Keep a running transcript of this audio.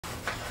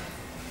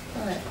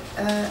Right,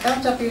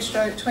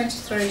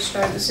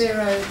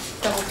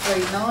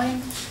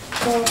 LW/23/0339,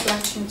 4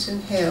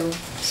 Blatchington Hill,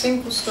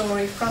 single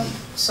storey front,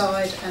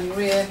 side and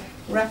rear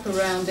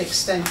wraparound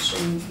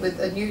extension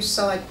with a new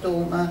side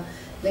dormer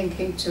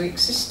linking to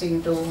existing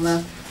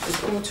dormer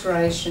with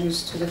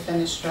alterations to the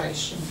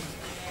fenestration.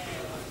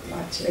 I'd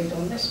like to lead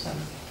on this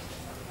one.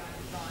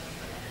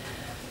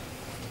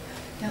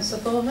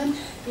 Councillor Borman?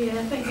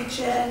 Yeah, thank you,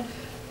 Chair.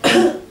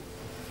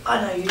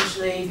 I know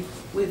usually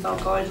with our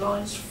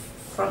guidelines,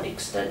 front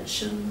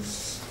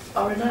extensions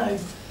are a no,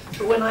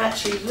 but when I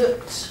actually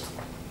looked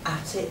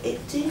at it,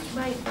 it did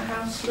make the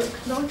house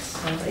look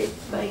nicer.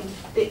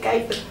 It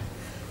gave the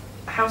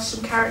house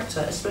some character,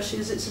 especially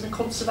as it's in a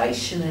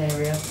conservation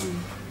area.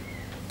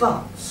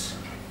 But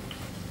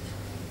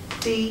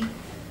the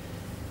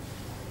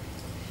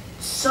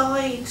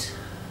side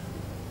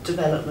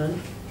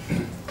development,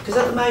 because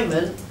at the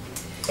moment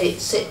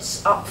it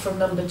sits up from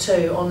number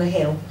 2 on the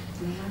hill,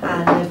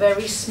 and they're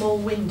very small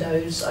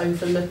windows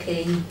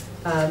overlooking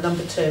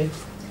number 2.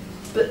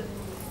 But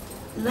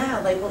now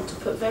they want to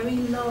put very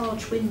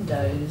large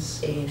windows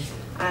in,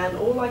 and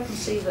all I can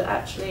see that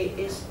actually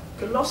is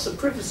the loss of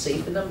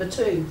privacy for number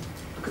 2,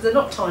 because they're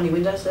not tiny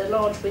windows, they're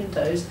large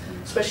windows,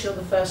 especially on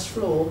the first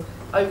floor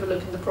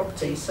overlooking the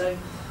property. So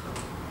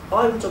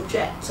I would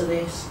object to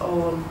this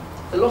on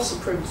the loss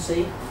of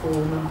privacy for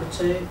number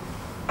 2,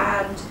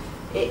 and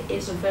it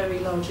is a very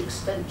large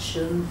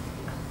extension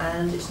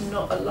and it's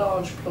not a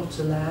large plot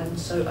of land,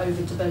 so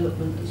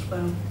overdevelopment as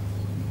well.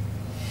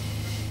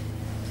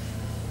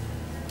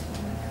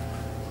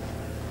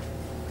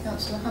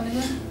 Councillor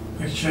Honeyman?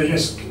 Thank you, Chair.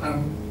 Yes,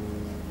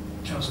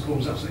 Councillor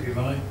Paul's absolutely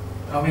right.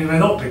 I mean, they're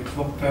not big,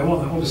 they're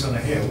obviously on a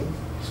hill.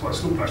 That's what a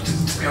school place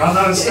doesn't do. I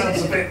know it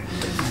sounds a bit,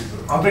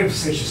 I'm being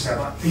facetious there,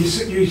 but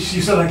you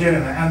still don't get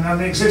in it. And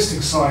the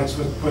existing sides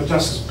were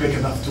just as big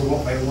enough to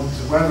what they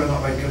wanted, whether or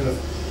not they could have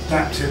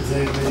adapted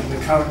the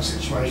current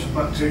situation,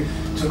 but to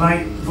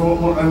make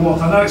what they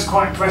want. I know it's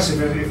quite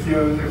impressive if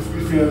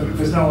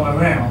there's no one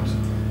around,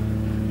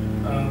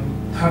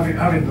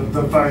 having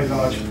the very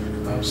large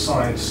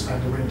sides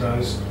and the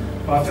windows.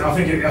 But I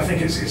think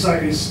it's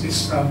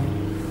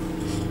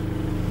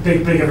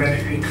bigger than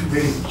it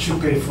really should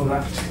be for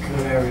that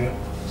particular area.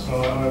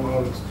 So I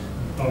would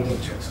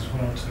object as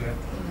well to it.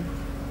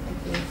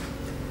 Thank you.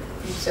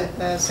 You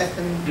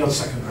second. Your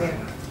second. Yeah.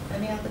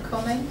 Any other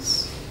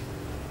comments?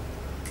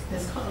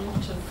 There's quite a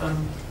lot of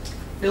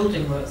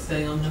building works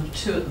going on number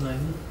 2 at the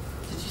moment.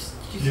 Did you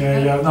see Yeah,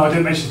 that? yeah. No, I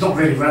didn't mention. It's not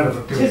really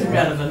relevant. It isn't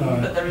relevant, no.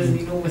 but there is an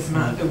enormous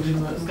amount of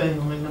building works going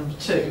on in number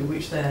 2,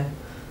 which they're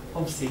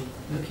obviously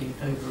looking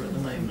over at the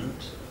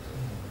moment,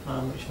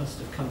 which must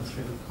have come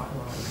through quite a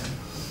while ago.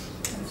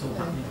 It's all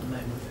happening at the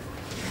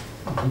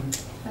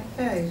moment.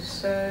 Okay,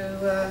 so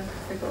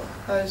we've got a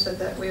proposer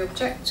that we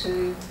object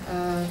to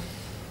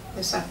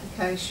this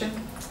application.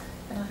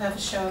 Can I have a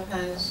show of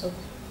hands of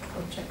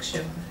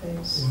objection,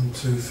 please? 1,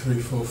 2,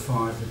 3, 4,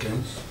 5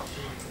 against.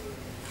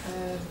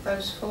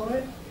 Those for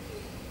it?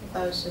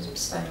 Those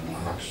abstaining?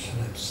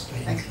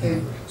 Abstain. Thank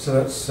you.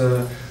 So that's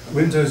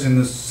windows in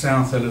the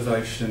south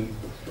elevation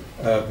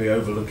be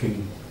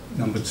overlooking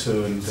number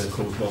 2 and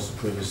cause loss of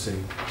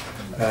privacy.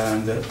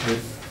 And the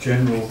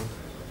general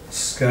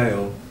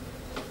scale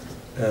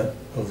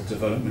of the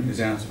development is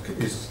out of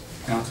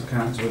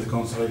character with the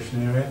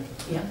conservation area.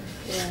 Yeah.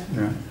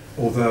 Yeah.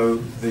 Although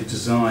the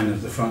design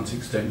of the front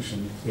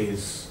extension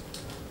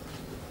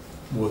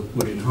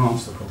would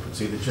enhance the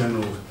property, the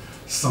general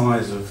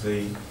size of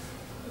the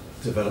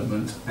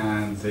development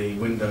and the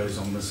windows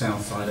on the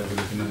south side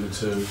overlooking number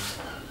 2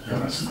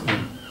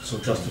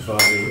 sort of justify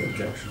the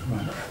objection.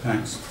 Right.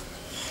 Thanks.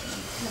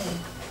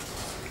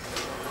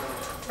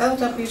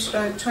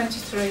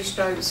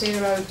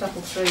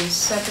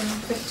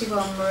 LW/23/0337,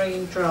 51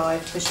 Marine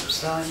Drive,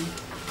 Bishopstone.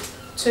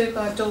 2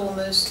 by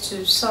dormers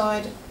to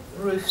side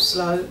roof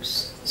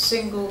slopes,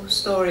 single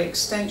storey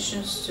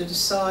extensions to the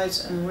sides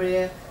and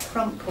rear,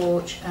 front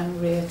porch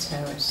and rear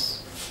terrace.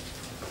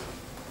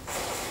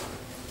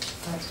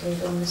 Let's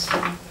read on this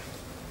one.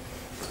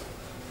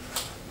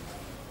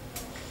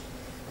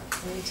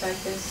 Will you take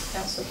this,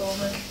 Councillor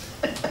Borman?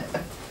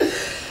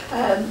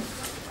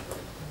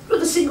 With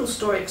the single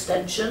storey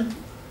extension,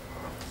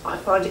 I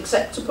find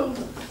acceptable.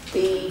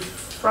 The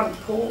front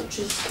porch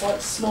is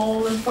quite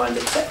small and find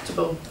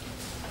acceptable.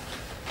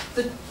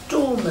 The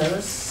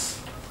dormers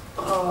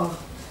are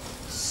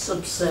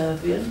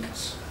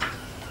subservient,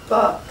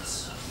 but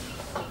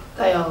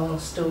they are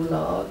still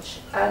large,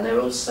 and they're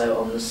also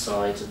on the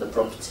side of the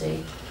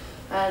property,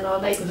 and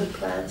our neighbourhood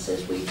plan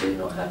says we do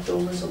not have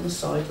dormers on the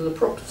side of the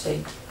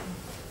property.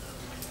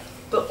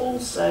 But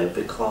also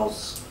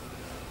because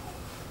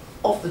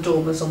of the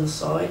dormers on the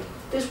side,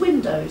 there's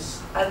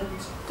windows, and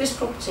this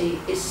property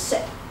is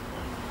set,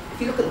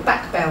 if you look at the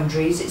back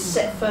boundaries, it's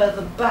set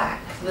further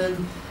back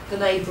than the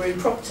neighbouring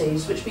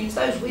properties, which means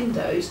those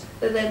windows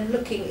are then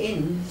looking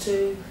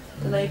into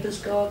the neighbour's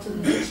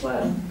garden as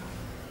well.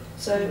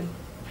 So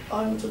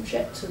I would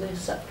object to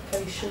this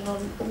application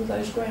on all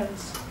those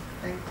grounds.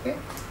 Thank you.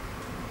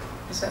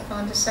 Does that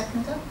find a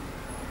seconder?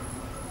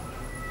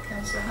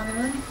 Councillor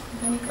Hanneman,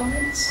 any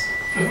comments?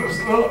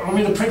 Well, I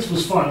mean, the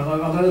principle's fine, and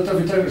I don't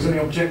think there's any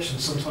objection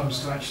sometimes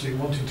to actually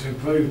wanting to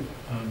improve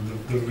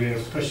the rear,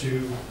 especially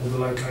on the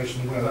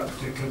location of where that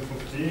particular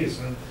property is.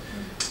 And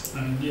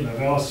you know,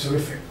 there are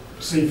terrific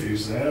sea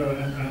views there,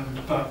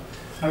 but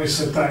having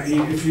said that,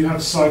 if you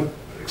have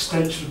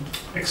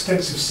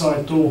extensive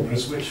side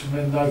dormers which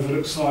then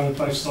overlook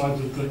both sides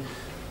of the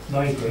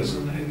neighbours,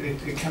 and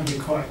it can be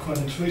quite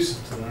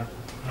intrusive to that.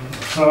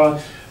 So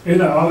you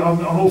know,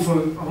 I'm all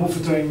for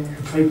doing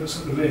improvements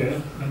at the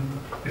rear, and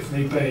if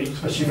need be,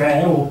 especially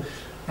there,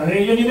 and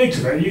you need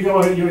to be.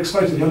 You're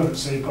exposed to the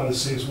elements by the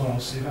sea as well,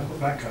 so you have got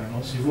that going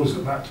on. So you've always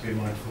got that to be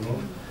mindful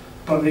of.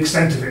 But the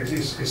extent of it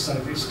is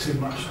so it's too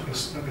much at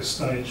this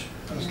stage.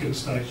 At this given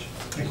stage.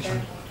 Thank you.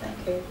 Okay, thank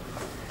you.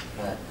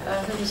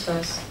 Who was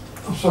first?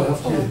 I'm sorry,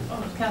 after you.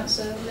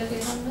 Councillor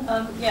Lily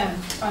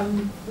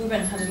Hanneman? We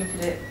went and had a look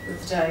at it the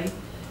other day,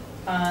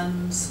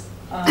 and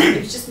it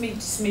was just me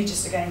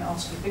just again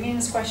asking, bringing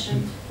this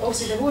question.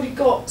 Obviously, they've already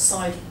got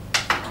side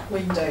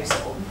windows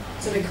on,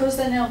 so because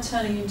they're now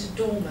turning into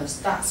dormers,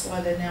 that's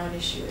why they're now an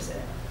issue, is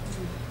it?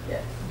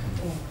 Yeah.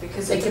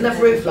 Because They can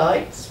have roof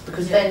lights,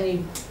 because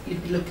then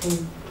you'd be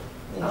looking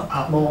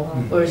up more.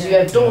 Whereas you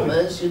have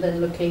dormers, you're then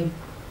looking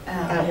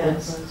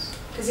outwards.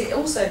 Because it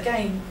also,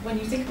 again, when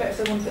you think about if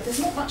they want to put, there's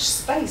not much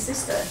space,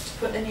 is there, to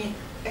put any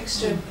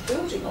extra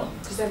building on,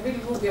 because they really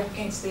will be up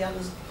against the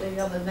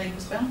other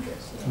neighbours'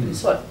 boundaries.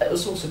 It's like, it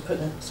was also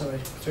sorry,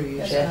 through you,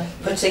 Yes, Chair, right.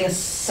 putting a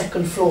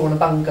second floor on a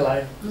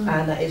bungalow,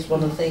 and that is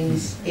one of the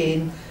things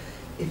in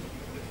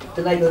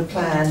the neighbourhood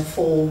plan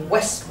for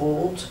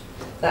Westward,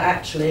 that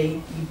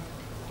actually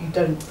you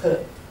don't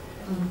put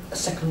a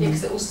second. Yeah,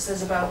 because it also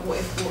says about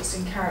what's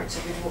in character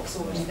with what's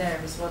already there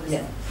as well, isn't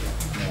it?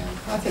 Yeah,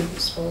 I think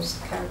it spoils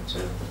the character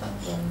of the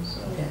bungalows.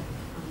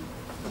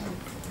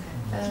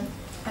 Yeah.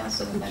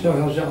 Councillor Hanneman.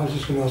 Sorry, I was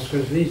just going to ask,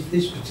 because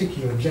these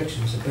particular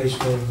objections are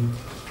based on,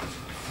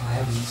 I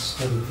haven't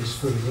studied this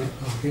fully yet,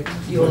 I'll get to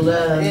You'll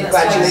learn Yeah,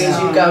 gradually that's as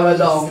you fine. go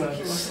along.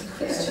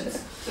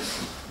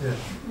 Yeah.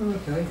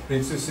 Okay.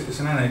 It's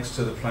an annex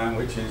to the plan,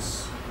 which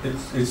is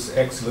it's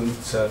excellent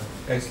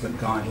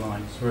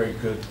guidelines, very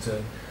good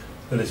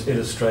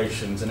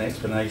illustrations and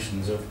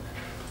explanations of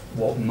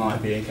what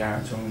might be in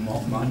character and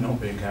what might not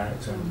be in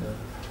character. And,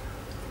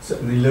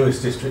 certainly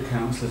Lewis District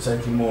Council are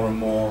taking more and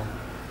more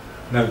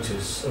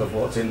notice of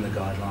what's in the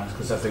guidelines,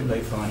 because I think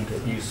they find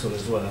it useful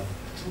as well,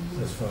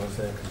 as far as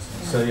they're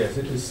concerned. So yes,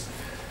 it is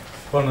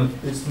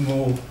it's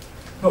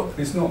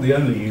not the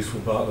only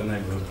useful part of the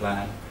neighbourhood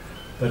plan,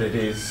 but it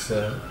is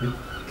it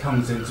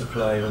comes into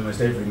play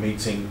almost every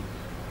meeting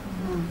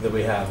that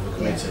we have, the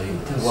committee,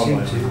 It does one seem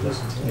way or to, another.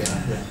 doesn't it?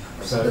 Yeah.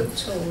 It's So a good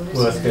tool, isn't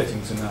worth it?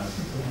 getting to know.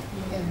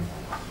 Yeah.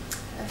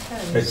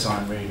 Okay.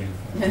 Bedtime reading.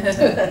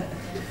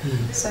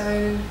 So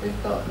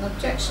we've got an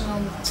objection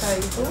on the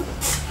table,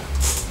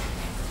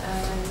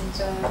 and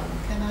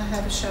can I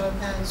have a show of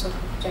hands of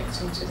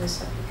objecting to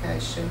this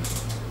application?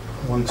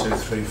 1, 2,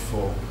 3,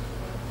 4.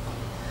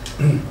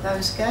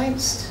 Those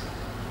against?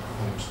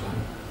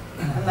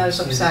 And those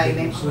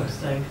abstaining? So,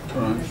 Abstain.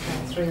 Right.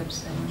 Okay, 3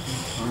 abstaining.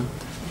 Right.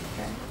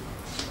 Okay.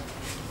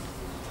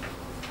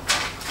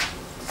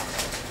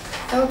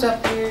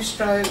 LW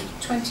stroke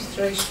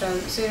 23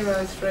 stroke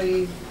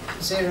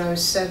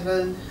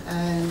 0307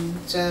 and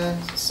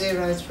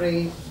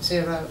 0308.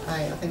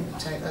 I think we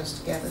take those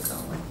together,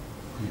 can't we?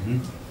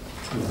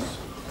 Yes.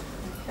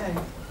 Okay.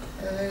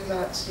 Who'd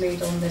like to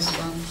lead on this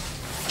one?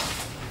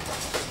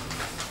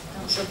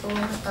 Councillor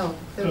Bourne? Oh,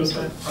 who was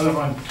that? I don't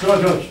mind.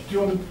 George, do you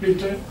want me to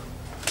do it?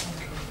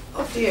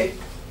 After you.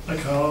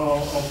 Okay,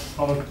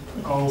 I'll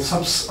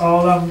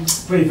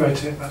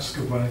re-vote it. That's a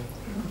good way.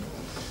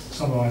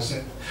 Summarise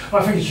it.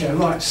 I think you should.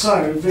 Right.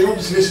 So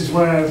obviously this is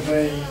where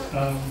the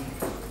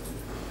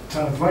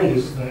town of Wade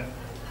is, isn't it?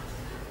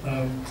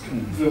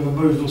 The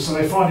removal. So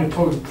they finally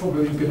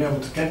probably been able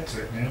to get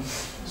to it now.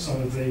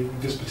 Some of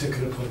this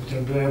particular property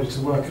and be able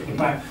to work at the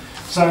back.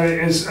 So it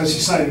is, as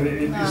you say,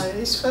 No,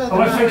 it's further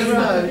I down think the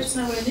road. It's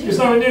nowhere near. it's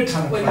nowhere near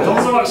town of Wade.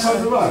 On the right side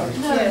of the road.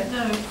 No, Yeah.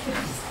 no.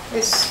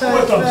 It's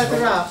Well done, further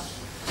Scott. up.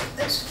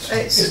 It's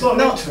It's not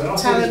not linked to it. I thought it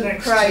was Talent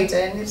next.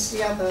 Craden, it's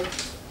the other.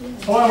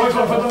 Oh, I've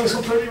done this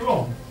completely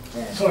wrong.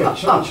 Yeah. Sorry, Up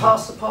sorry.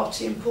 past the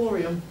Party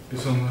Emporium.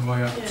 It's on the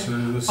way up Yeah. to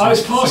the... Oh,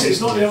 it's past it. It's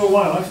not the other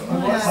way. It's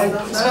one of it's those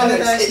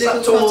up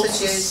little towards-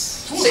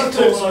 cottages. What's that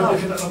doing when I'm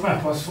looking at the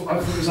map? I thought it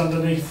was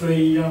underneath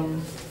the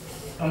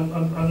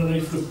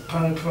underneath the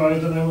Pan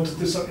Parade, and they wanted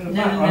this up in the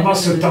map. I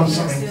must have done That's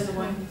something. the other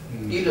way.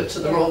 You looked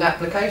at the wrong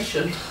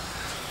application.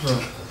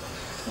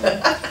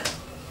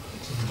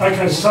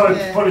 Okay, sorry.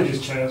 Yeah.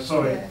 Apologies, Chair.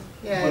 Sorry.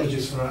 Yeah.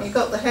 Apologies for that. You've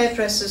got the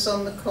hairdressers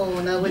on the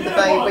corner with the Yeah,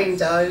 bay right.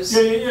 windows.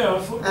 Yeah. I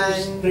thought it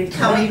was And linked to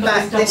coming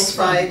that. back this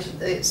way,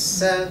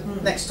 it's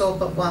next door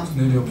but one. It's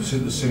nearly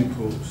opposite the St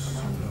Paul's.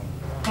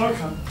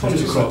 Okay.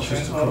 Apologies, across, Chair.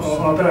 just across.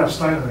 I better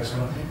abstain on this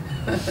one,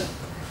 I think.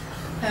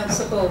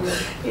 Councillor Bourne.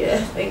 Yeah,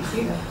 thank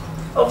you.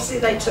 Obviously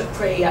they took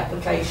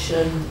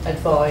pre-application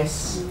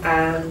advice,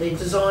 and the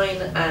design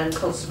and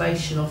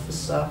conservation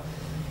officer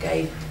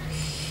gave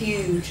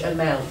huge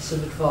amounts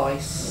of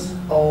advice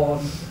on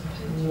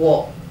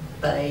what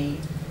they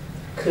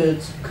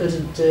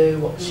couldn't do,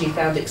 what she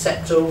found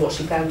acceptable, what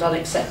she found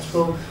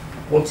unacceptable,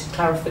 wanted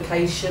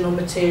clarification on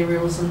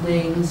materials and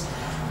things.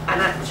 And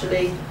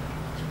actually,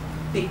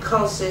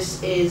 because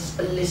this is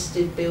a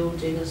listed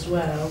building as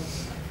well,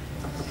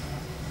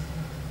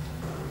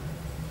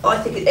 I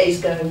think it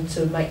is going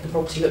to make the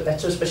property look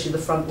better, especially the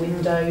front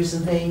windows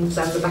and things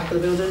and the back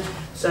of the building.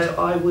 So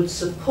I would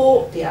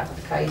support the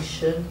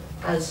application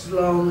as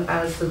long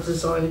as the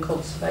design and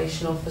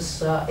conservation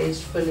officer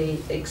is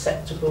fully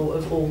acceptable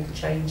of all the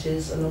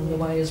changes along the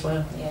way as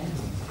well. Yeah,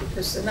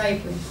 because the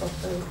neighbouring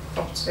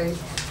property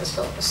has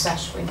got the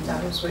sash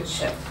windows,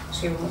 which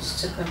she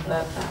wants to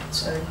convert that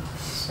to.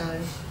 So,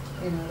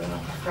 you know, the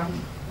front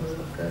will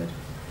look good.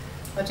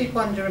 I did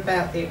wonder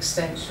about the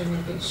extension,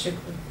 if it should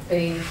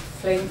be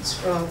flint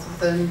rather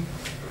than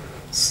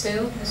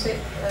steel. Is it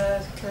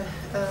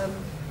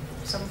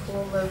some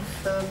form of...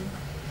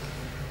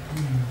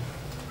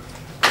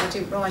 I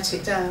didn't write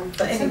it down,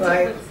 but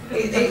anyway,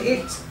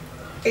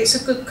 it's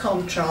a good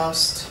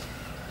contrast.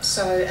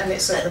 So, and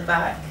it's at the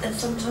back. And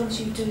sometimes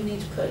you do need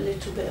to put a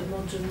little bit of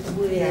modern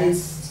with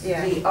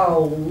Yeah. the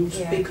old,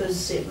 Yeah.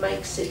 because it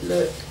makes it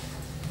look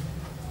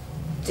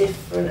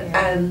different.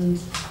 Yeah. And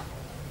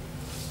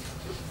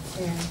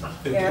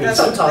Yeah, that's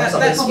sometimes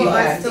what I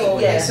obviously,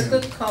 thought. yeah. It's a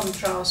good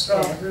contrast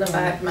rather than a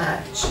bad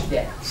match.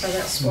 yeah. So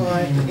that's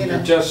why, you know.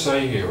 It does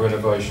say here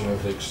renovation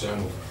of the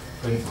external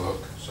printwork,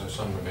 so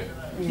some of it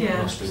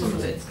Yeah, must be some of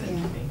good. it's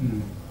going to be.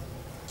 Mm.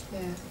 Yeah,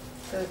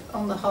 but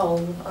on the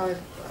whole, I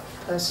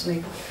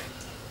personally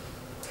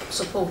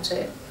support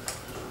it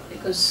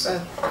because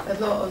a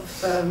lot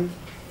of,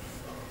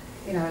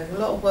 you know, a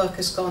lot of work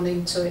has gone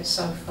into it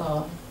so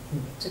far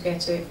to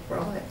get it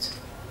right.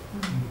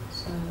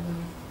 So,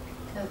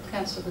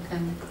 Councillor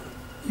Buchanan.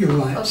 You're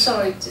right. Oh,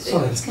 sorry,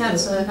 Sorry. it's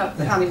Councillor Yeah,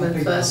 Honeyman I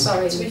beg first. your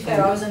Sorry. To be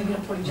fair, I was only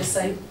going to probably just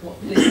say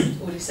what Liz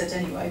already said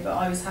anyway, but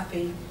I was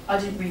happy. I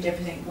didn't read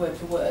everything word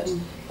for word,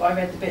 but I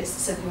read the bits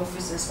that said the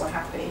officers were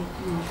happy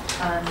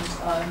and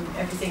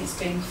everything's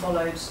being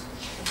followed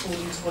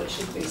according to what it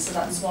should be. So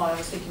that's why I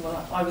was thinking,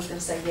 well, I was going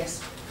to say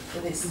yes for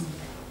this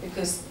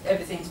because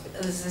everything's,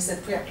 as I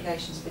said,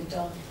 pre-application's been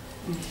done.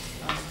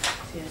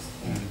 Yes.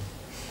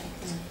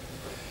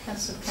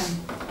 Councillor Buchanan.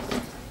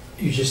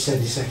 You just said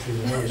exactly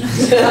what I was going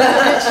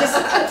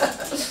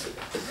to say.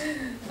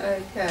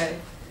 Okay.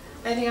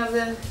 Any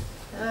other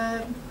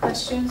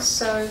questions?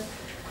 So,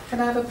 can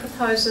I have a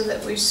proposal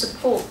that we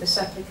support this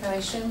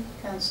application?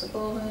 Councillor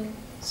Borman,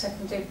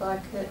 seconded by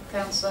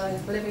Councillor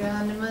Olivia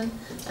Hanneman.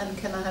 And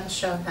can I have a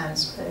show of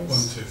hands, 1,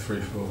 please? 2, 3,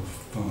 4,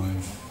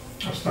 5.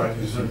 That's right,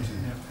 isn't it?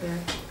 Yeah.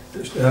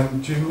 There's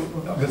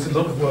a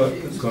lot of work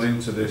that's gone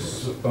into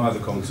this by the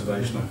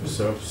conservation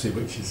officer, obviously,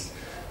 which has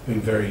been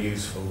very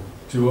useful.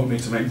 Do you want me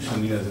to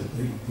mention, you know,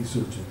 the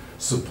sort of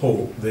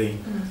support the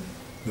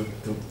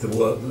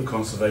work that the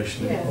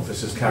conservation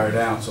officers carried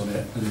out on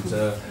it, and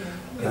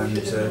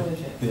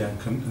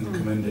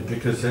commend it,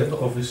 because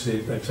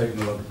obviously they've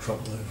taken a lot of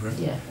trouble over it.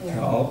 Yeah.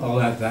 Yeah.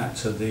 I'll add that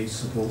to the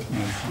support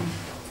motion.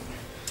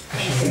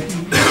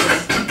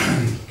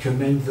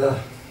 Commend the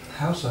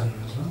house owner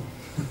as well.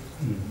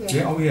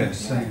 Yeah. Oh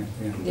yes.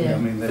 Yeah. I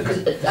mean,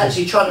 Because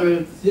actually trying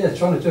to Yeah,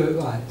 trying to do it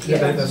right.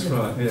 Yeah. that's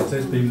right. Yeah,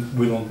 there's been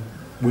will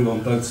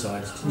on both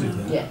sides to do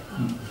that. yeah.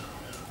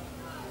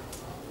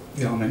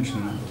 Yeah, I'll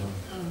mention that as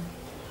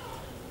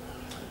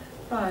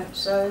well. Right,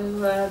 so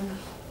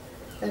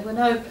there were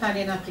no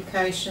planning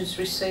applications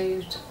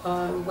received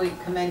week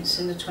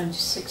commencing the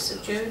 26th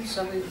of June,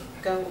 so we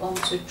go on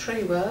to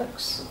tree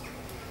works.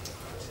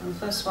 And the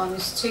first one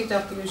is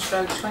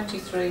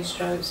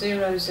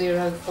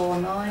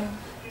TW/23/0049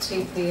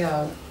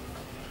 TPO.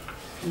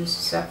 And this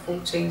is at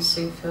 14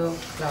 Seaford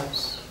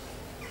Close.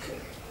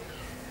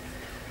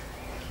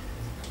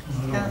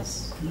 No,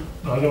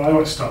 I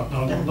won't start.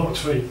 No, not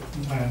a tree.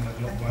 Man,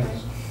 not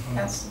ways.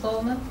 Councillor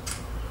Borman?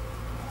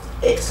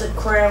 It's a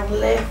crown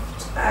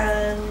lift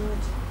and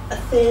a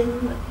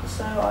thin,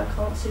 so I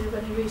can't see of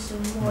any reason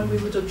why we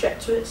would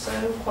object to it, so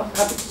I'm quite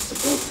happy to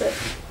support it.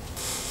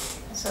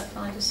 Has that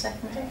find a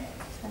seconder?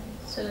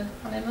 Councillor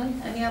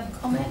Honeyman, any other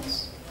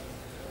comments?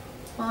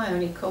 My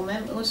only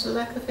comment was the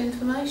lack of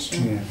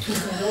information. Yeah.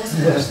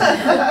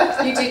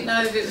 You didn't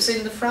know if it was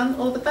in the front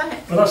or the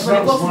back. Well, that's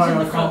Well, it why wasn't in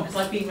I the front can't.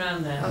 because I've been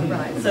round there. Oh,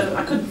 right. So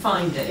I couldn't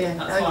find it. Yeah,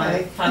 That's why I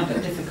okay. found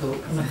it difficult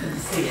because I couldn't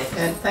see it.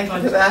 Yeah, thank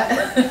you for that.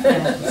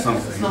 Yeah,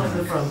 Something. it's not in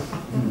the front.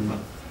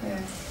 Yeah.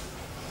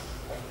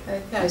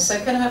 Okay, so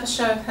can I have a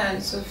show of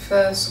hands of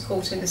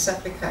supporting this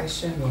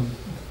application? Well,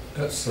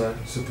 that's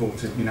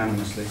supported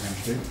unanimously,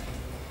 thank you.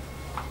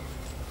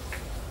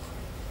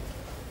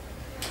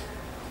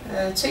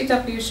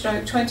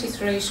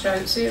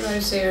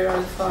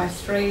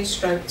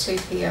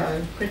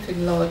 TW/23/0053/TPO,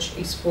 Griffin Lodge,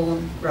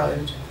 Eastbourne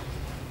Road.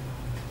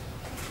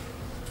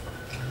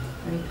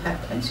 We've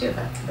had plenty of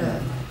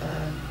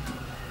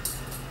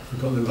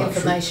We've got the luxury,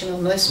 information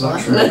on this one.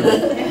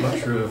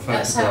 luxury of fact.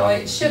 That's how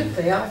it should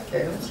be, I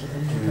feel.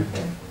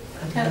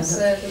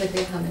 Councillor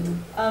Olivia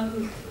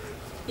Honeyman.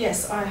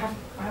 Yes, I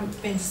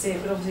haven't been to see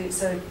it, but obviously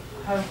it's a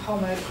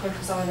Holmo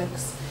Crocus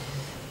Ilex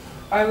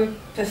I would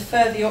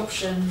prefer the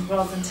option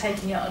rather than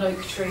taking out an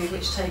oak tree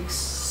which takes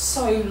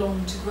so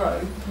long to grow,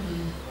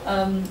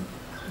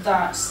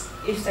 that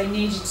if they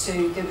needed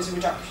to, there was a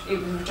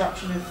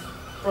reduction of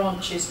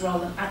branches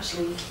rather than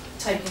actually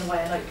taking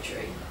away an oak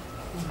tree.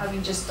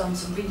 Having just done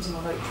some reading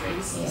on oak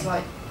trees, it's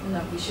like, no,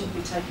 we shouldn't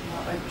be taking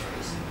out oak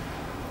trees.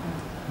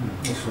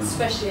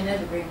 Especially an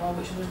evergreen one,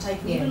 which would have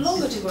taken even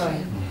longer to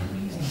grow.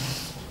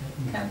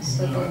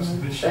 Councillor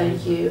Dorman.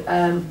 Thank you.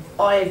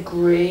 I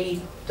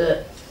agree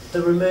that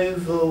the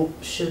removal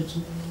should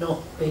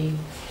not be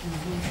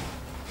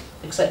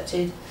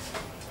accepted.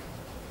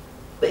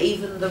 But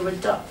even the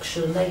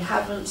reduction, they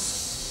haven't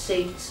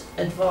sought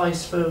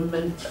advice from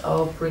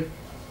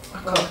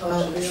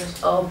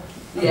arboricultural.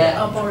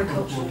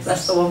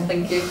 That's the one,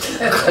 thank you.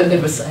 I can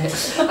never say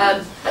it.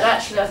 And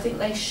actually, I think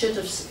they should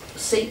have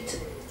sought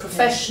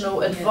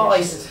professional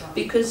advice,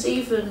 because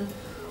even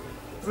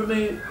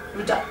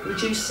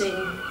reducing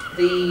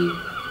the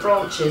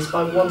branches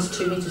by 1 to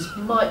 2 metres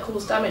might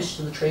cause damage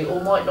to the tree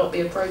or might not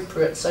be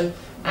appropriate. So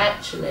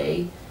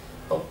actually,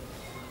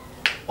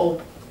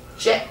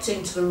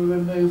 objecting to the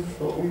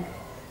removal,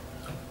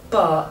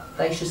 but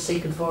they should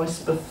seek advice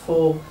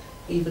before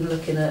even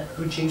looking at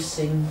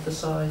reducing the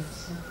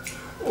size.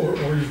 Or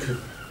you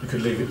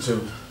could leave it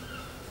to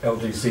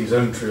LDC's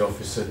own tree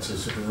officer to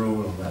sort of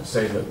rule on that.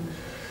 Say that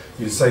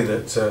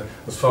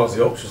as far as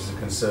the options are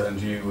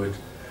concerned, you would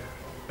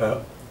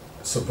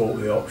support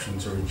the option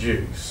to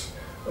reduce,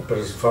 but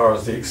as far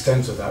as the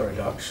extent of that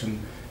reduction,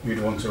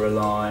 you'd want to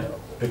rely,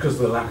 because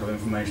of the lack of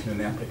information in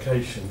the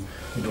application,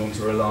 you'd want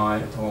to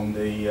rely on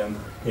the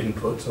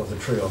input of the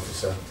tree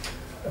officer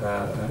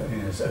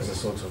as a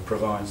sort of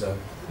proviso,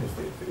 if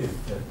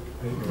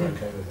you're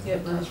okay with it.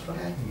 Yep, that's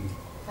right.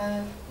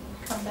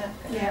 Come back.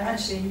 Yeah,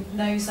 actually,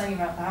 no saying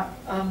about that.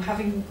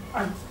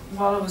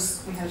 While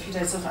we had a few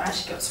days off, I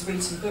actually got to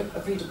read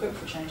a book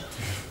for a change,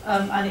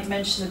 and it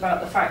mentioned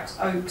about the fact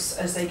oaks,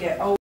 as they get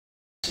older,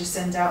 actually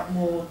send out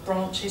more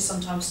branches,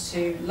 sometimes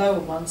to lower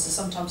ones, and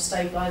sometimes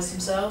stabilise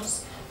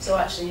themselves. So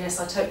actually, yes,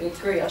 I totally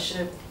agree. I should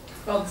have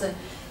rather than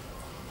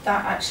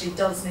that actually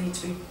does need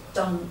to be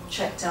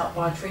checked out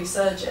by a tree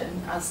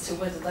surgeon as to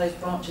whether those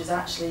branches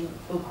actually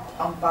will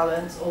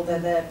unbalance or they're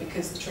there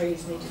because the tree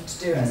is needed to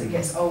do it as it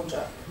gets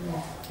older.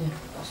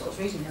 That's what I was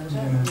reading the other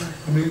day.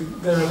 I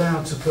mean, they're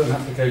allowed to put an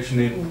application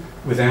in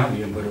without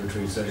the input of a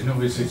tree surgeon.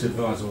 Obviously, it's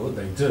advisable what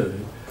they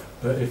do,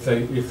 but if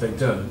they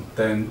don't,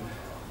 then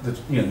the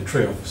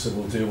tree officer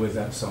will deal with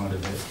that side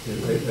of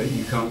it.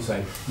 You can't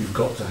say you've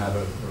got to have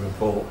a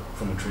report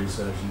from a tree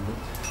surgeon. But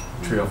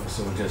the tree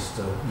officer will just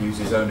use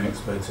his own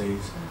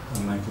expertise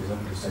and make his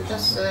own decisions.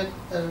 Just a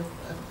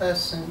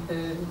person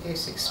who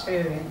is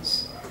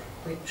experienced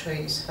with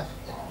trees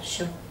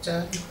should.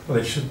 Well,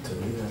 they should do.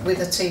 Yeah.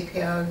 With a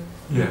TPO.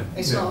 Yeah.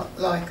 It's not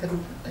like a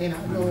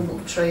normal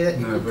tree that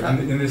you no, can but cut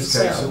in this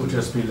yourself. case, it will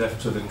just be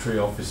left to the tree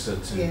officer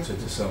to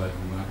decide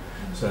on that.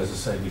 So as I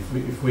said,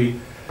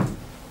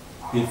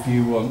 if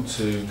you want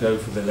to go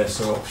for the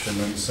lesser option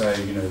and say,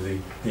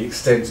 the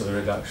extent of the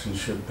reduction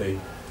should be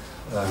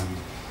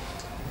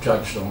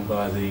judged on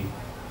by the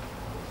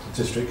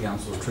district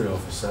council's tree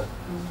officer,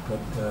 but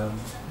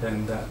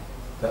then that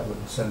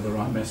would send the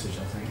right message,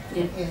 I think.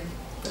 Yeah,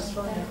 that's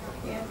right.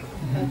 Yeah.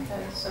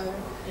 Okay, so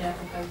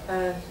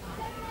I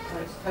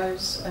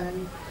propose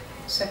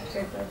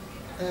Secretary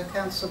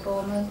Councillor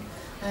Borman,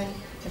 and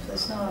if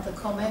there's no other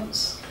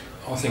comments.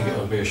 I think it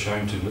would be a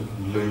shame to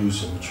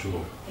lose a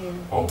mature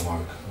old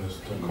oak.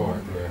 They're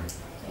quite rare.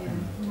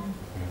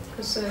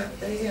 Because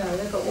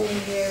they've got all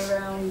year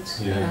round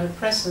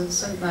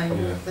presents,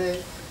 haven't they?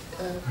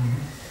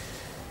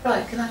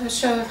 Right, can I have a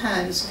show of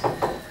hands?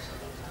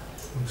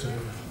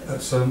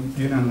 That's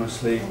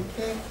unanimously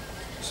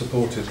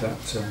supported, that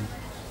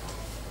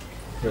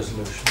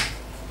resolution.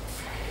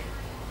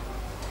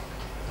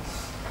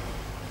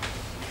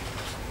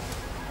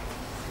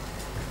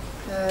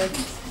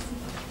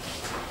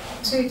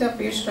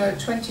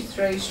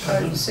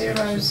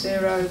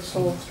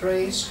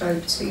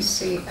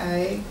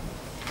 TW/23/0043/TCA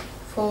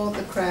for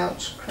the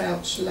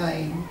Crouch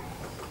Lane.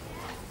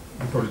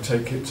 I'll probably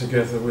take it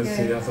together with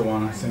the other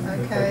one, I think.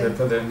 Okay.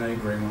 They're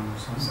neighbouring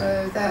ones.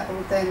 So that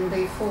will then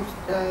be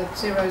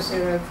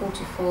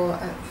 0044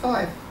 at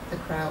 5 the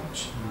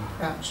Crouch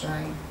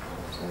Lane.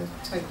 So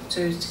take the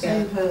two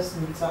together. Same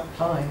person, exact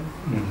time.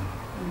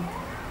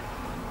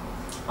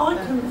 I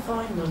couldn't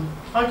find them.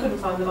 I couldn't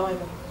find them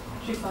either.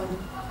 Did you find them?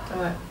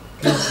 Right.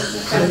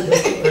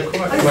 They're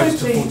quite close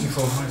to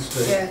 44 High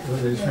Street.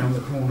 It's round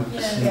the corner.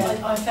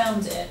 I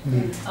found it,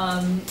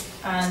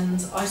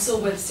 and I saw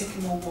where the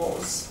sycamore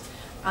was,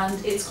 and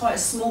it's quite a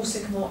small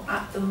sycamore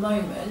at the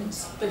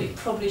moment, but it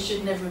probably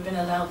should never have been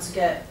allowed to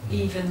get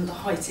even the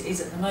height it is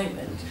at the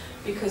moment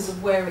because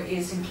of where it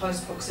is in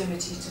close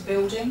proximity to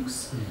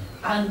buildings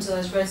and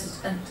those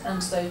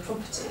and those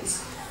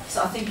properties.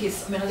 So I think I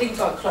didn't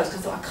go up close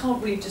because I thought I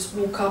can't really just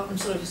walk up and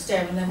sort of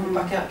stare and then walk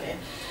back out again.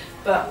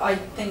 But I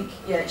think,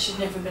 it should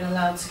never have been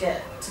allowed to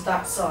get to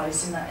that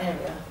size in that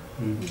area.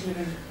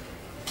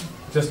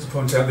 Just to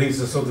point out,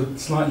 these are sort of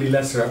slightly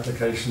lesser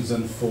applications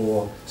than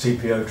for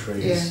TPO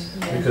trees,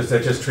 Yeah. because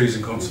they're just trees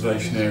in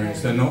conservation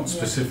areas. They're not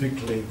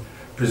specifically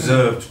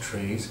preserved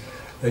trees.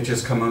 They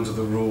just come under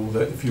the rule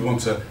that if you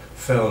want to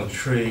fell a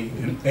tree,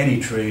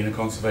 any tree in a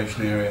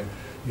conservation area,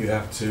 you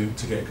have to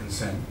get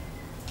consent.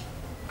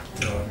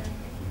 I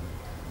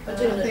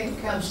do I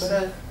think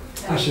Councillor...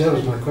 Actually, that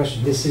was my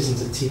question. This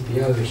isn't a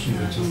TPO issue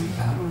we're talking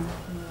about.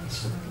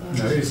 It's a-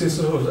 No, it's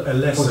sort of a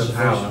lesser Conservation.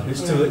 power.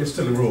 It's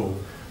still a rule.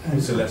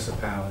 It's a lesser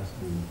power.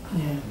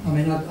 Yeah, I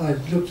mean, I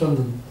looked on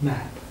the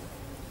map.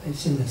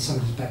 It's in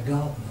somebody's back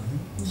garden. I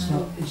think. It's No.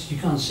 not. It's, you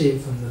can't see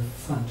it from the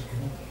front.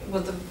 Can you?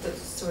 Well,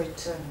 sorry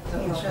to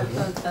Yeah,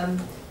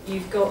 interrupt.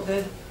 You've got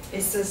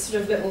it's a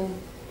sort of little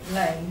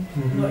lane,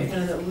 not even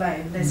a little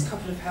lane. There's a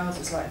couple of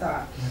houses like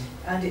that,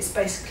 and it's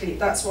basically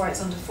that's why it's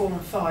under 4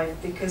 and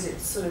 5 because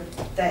it's sort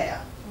of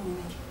there.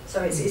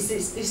 So it's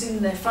in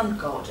their front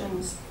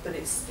gardens, but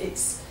it's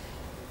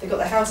they've got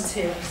their houses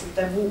here, and it's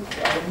their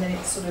walkway, and then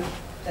it's sort of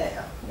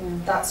there.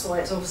 That's why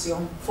it's obviously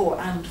on 4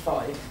 and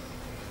 5.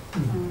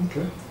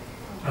 Okay.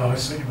 Oh, I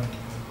see what you mean.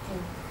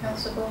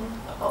 Councillor Bond?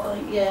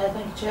 Yeah,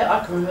 thank you, Chair. I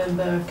can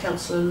remember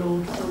Councillor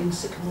Lord calling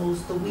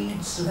sycamores the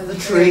weeds of the The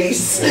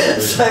trees.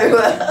 trees. So,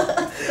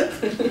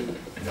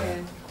 Yeah.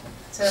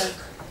 So,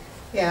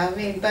 yeah, I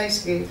mean,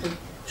 basically, the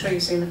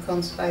trees in a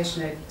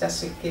conservation area,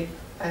 does it give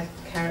a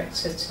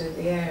character to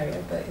the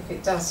area? But if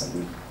it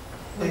doesn't,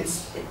 then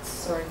It's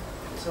sorry,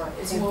 it's all right.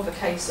 It's more of a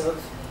case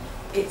of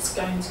it's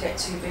going to get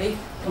too big.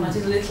 When I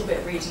did a little bit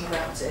of reading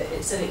about it,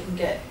 it said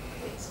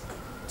it's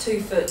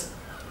 2 foot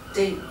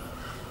deep,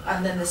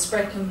 and then the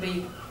spread can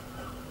be.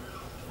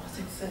 I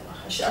think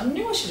I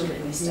knew I should have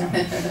written this down.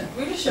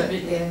 Really should have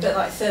written it, but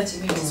like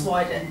 30 metres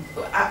wide and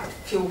at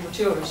pure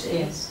maturity.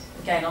 yes.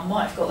 Again, I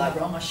might have got that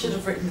wrong. I should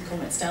have written the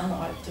comments down,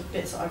 the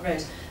bits that I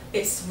read.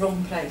 It's the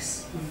wrong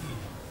place.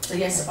 So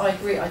yes, I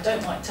agree. I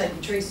don't like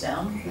taking trees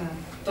down, No.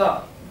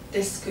 but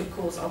this could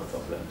cause other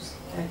problems.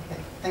 Okay,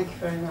 thank you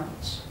very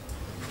much.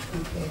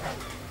 Thank you.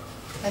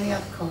 Any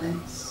other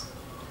comments?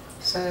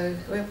 So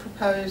we'll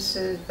propose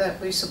that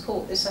we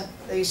support these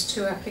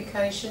 2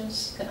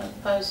 applications. Can I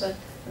propose and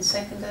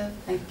seconder?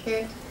 Thank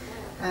you.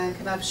 And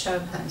can I have a show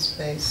of hands,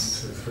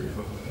 please? 1, 2, 3,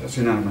 4. That's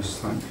unanimous.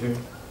 Thank you.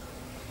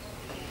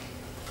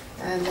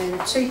 And then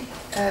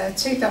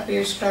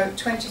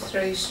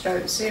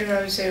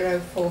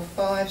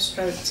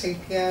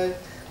TW/23/0045/TPO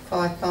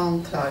 5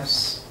 Farm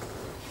Close.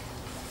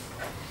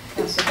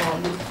 Councillor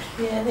Barton.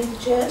 yeah, thank you,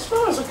 Chair. As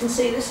far as I can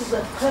see, this is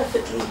a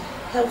perfectly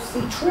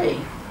healthy tree,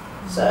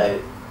 so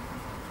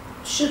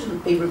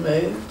shouldn't be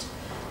removed.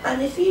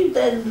 And if you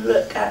then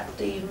look at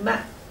the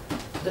map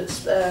that's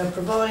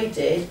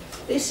provided,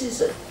 this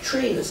is a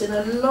tree that's in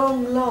a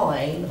long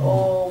line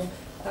of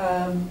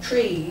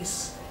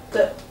trees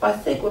that I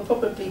think were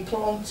probably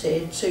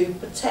planted to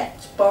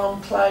protect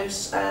Barn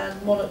Close and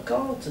Monarch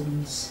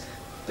Gardens,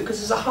 because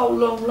there's a whole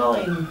long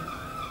line,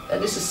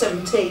 and this is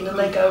 17, and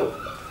they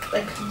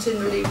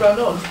continually run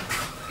on.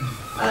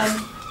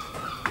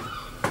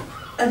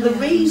 And the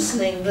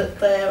reasoning that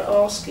they're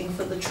asking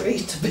for the tree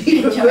to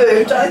be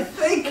removed, I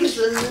think, is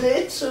a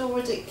little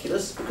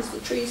ridiculous, because the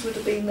trees would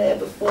have been there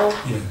before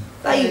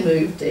they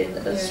moved in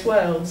as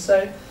well.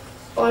 So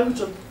I would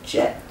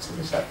object to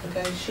this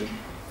application.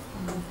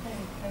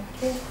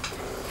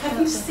 Have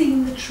you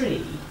seen the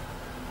tree?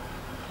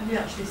 Have you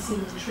actually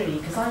seen the tree?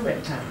 Because I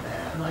went down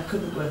there and I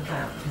couldn't work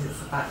out because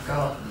it's a back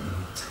garden.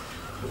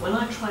 But when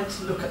I tried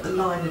to look at the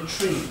line of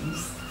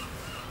trees,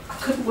 I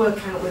couldn't work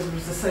out whether it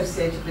was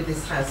associated with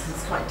this house, because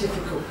it's quite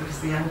difficult because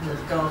of the angle of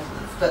the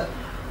gardens. But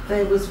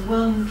there was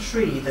one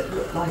tree that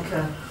looked like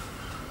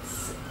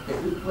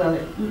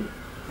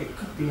it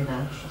could be an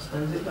ash, I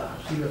suppose. It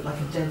actually looked like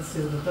a dead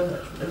silver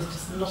birch, but there was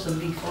just not a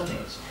leaf on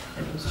it,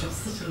 and it was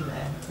just sitting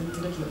there in the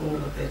middle of all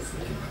of this,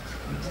 looking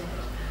to be dead.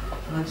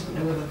 And I didn't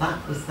know whether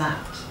that was the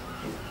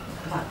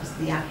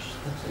ash,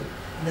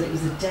 that it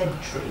was a dead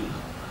tree.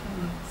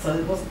 So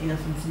there wasn't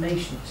enough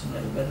information to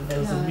know whether there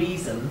was a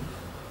reason.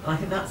 And I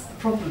think that's the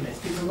problem, is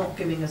people not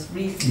giving us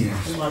reasons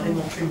for why they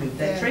want to remove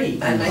their tree.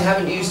 And they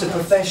haven't used a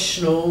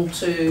professional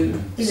to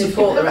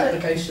support their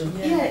application.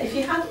 Yeah, if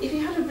you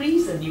had a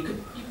reason, you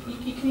can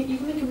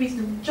make a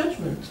reasonable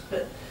judgment,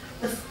 but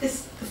the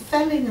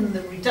felling and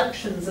the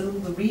reductions and all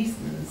the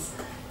reasons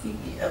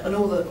and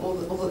all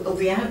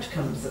the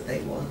outcomes that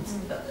they want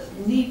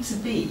need to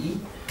be,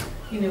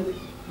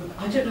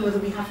 I don't know whether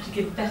we have to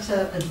give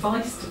better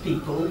advice to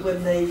people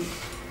when they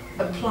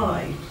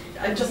apply.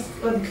 I'm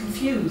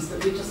confused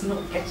that we're just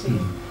not getting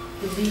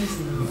the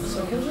reasons.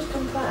 So can I just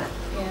come back?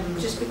 Yeah.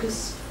 Just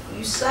because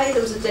you say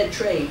there was a dead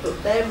tree,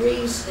 but their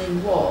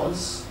reasoning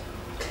was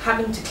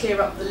having to clear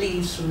up the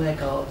leaves from their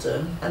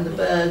garden and the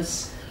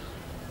birds.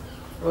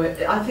 Right,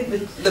 I think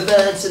the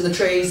birds in the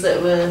trees that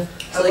were,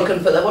 so they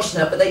couldn't put their washing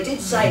out, but they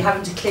did say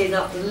having to clean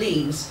up the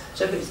leaves.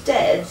 So if it's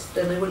dead,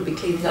 then they wouldn't be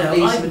cleaning up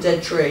leaves from a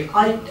dead tree.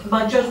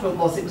 My judgment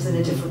was it was in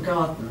a different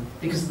garden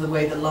because of the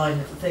way the line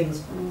of the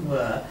things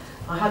were.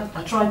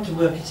 I tried to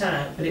work it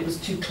out, but it was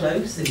too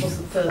close. It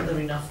wasn't further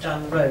enough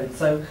down the road.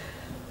 So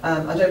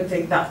I don't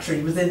think that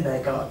tree was in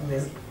their garden.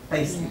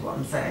 basically what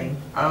I'm saying.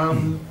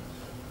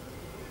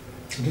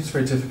 It is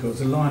very difficult.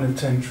 It's a line of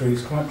 10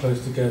 trees quite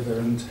close together,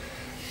 and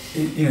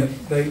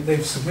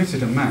they've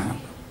submitted a map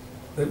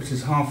which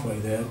is halfway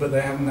there, but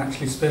they haven't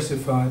actually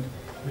specified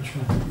Which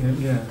one?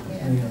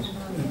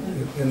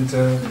 And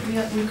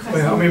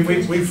well, I mean,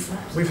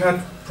 we've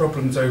had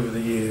problems over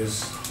the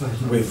years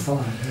with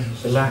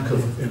the lack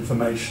of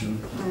information.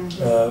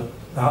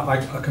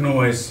 I can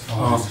always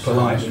ask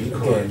politely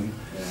again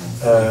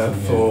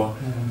for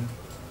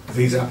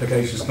these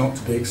applications not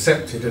to be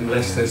accepted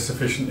unless there's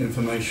sufficient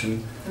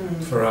information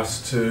for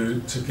us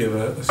to give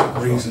a sort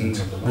of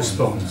reasoned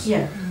response.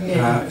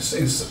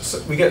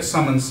 We get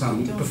some and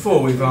some.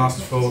 Before we've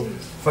asked for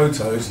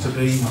photos to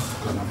be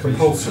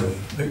compulsory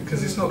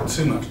because it's not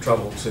too much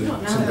trouble to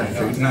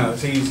make. No,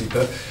 it's easy,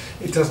 but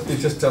it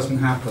just doesn't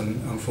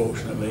happen,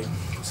 unfortunately.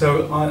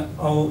 So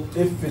I'll,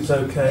 if it's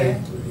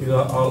okay,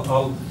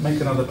 I'll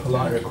make another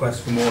polite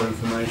request for more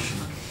information.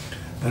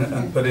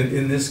 But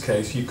in this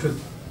case, you could,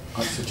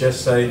 I'd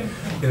suggest, say,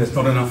 there's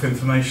not enough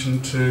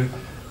information to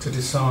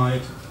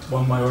decide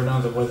one way or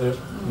another whether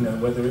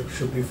whether it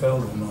should be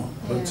felled or not.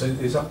 But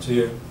it's up to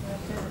you.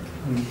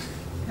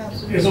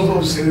 It's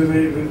obviously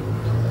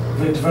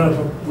the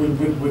developer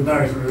would know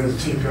if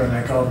there's a TPO in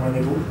their garden when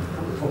they bought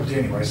the property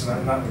anyway, so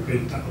that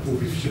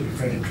should be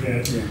fairly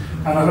clear.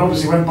 Yeah. And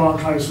obviously when Barn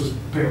Close was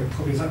built,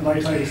 probably that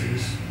late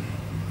 80s.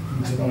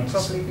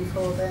 Probably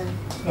before then.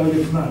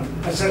 No,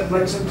 I said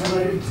late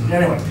 70s.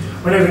 Anyway,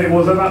 whenever it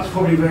was, that's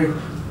probably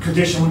the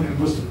condition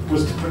was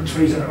to put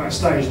trees in at that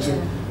stage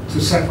to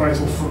separate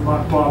off from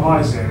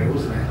Barney's area,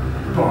 wasn't it?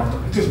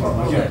 It is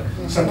Barney's, yeah.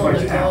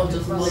 Separate it out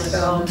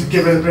to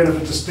give it a bit of a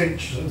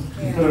distinction,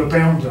 a bit of a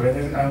boundary,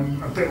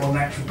 a bit more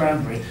natural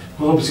boundary.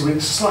 Well, obviously,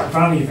 it's a slight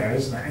valley there,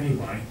 isn't it?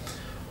 Anyway,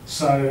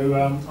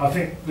 so I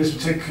think this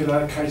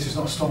particular case is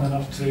not strong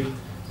enough to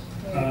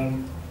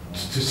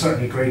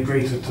certainly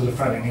agree to the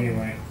felling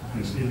anyway.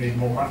 You need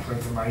more macro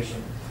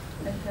information.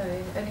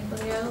 Okay.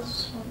 Anybody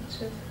else want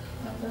to?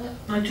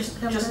 I'm just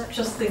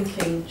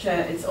thinking,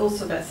 Chair, it's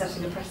also about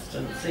setting a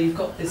precedent. So you've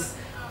got the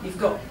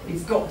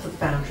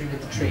boundary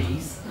with the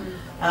trees,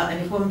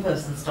 and if one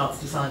person starts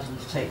deciding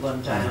to take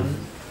one down,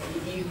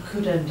 you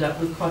could end up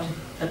with quite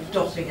a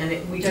dotting,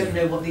 and we don't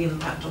know what the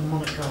impact on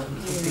monarch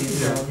gardens would be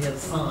as well on the other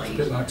side. It's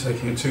a bit like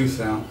taking a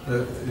tooth out.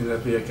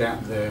 There'd be a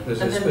gap there. There's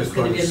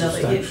quite a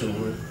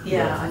substantial.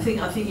 I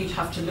think you'd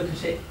have to look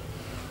at it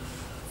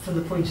from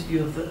the point of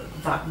view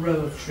of that row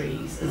of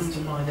trees as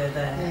to why they're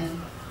there.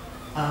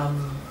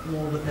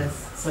 More that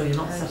so you're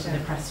not setting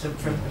a precedent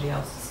for everybody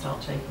else to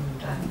start taking them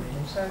down.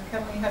 Really. So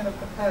can we have a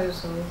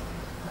proposal,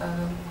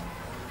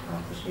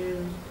 I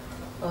presume,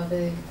 by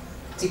the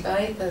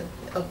debate that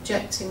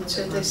objecting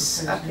to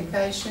this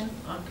application?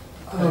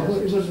 Well,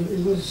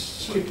 it was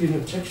strictly an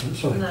objection,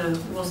 sorry. No,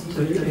 it wasn't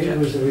an objection. It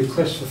was a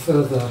request for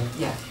further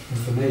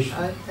information.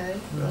 Okay,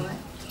 right.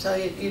 So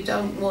you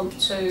don't want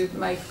to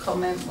make a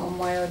comment one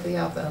way or the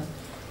other?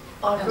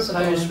 I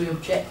propose we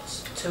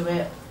object to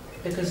it,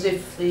 because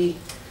if the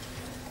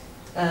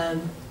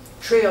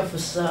tree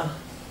officer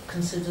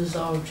considers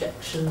our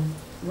objection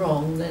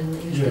wrong, then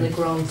he's going to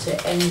grant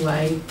it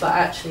anyway. But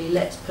actually,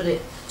 let's put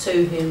it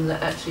to him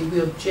that actually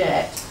we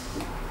object.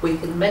 We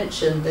can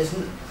mention there's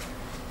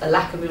a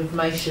lack of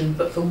information,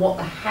 but from what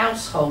the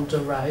householder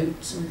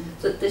wrote,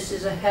 that this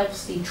is a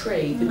healthy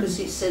tree, because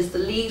it says the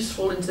leaves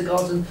fall into the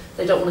garden,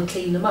 they don't want to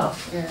clean them up.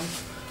 Yeah.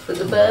 But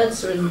the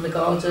birds are in the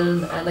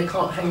garden and they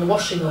can't hang the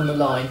washing on the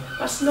line.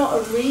 That's not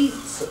a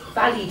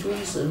valid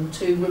reason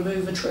to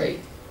remove a tree.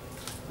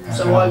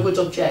 So I would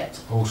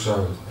object.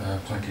 Also,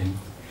 taking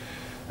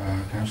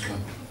Councillor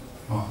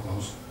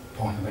Markwell's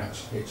point about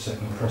it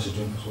setting a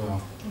precedent as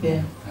well.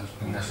 Yeah.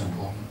 And that's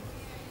important.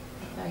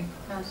 Okay,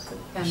 Councillor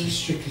Actually,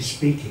 strictly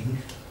speaking,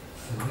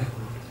 for the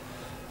record,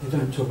 they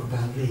don't talk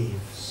about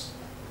leaves.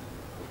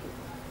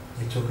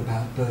 They talk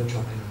about bird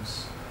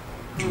droppings.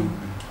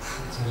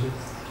 So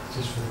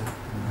just for the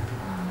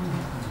record.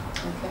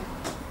 Okay.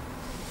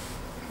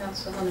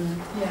 Councillor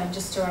Honeyman. Yeah,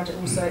 just to add it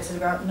also, it said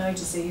about no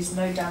disease,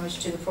 no damage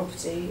to the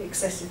property,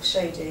 excessive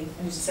shading,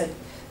 and as you said,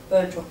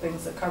 bird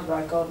droppings that cover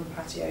our garden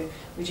patio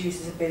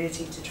reduces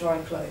ability to dry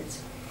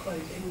clothing.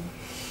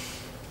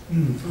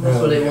 That's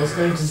what it was,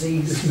 no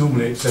disease. It's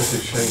normally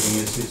excessive shading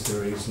is the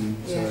reason,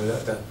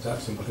 so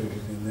that's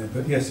included in there.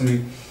 But yes, I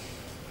mean,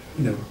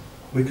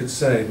 we could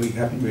say we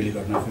haven't really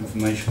got enough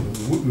information, but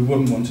we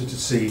wouldn't want to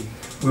see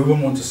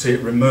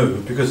it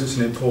removed because it's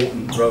an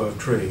important row of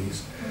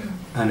trees,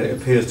 and it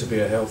appears to be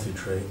a healthy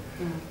tree,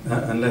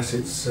 unless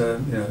it's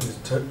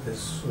there's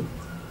sort of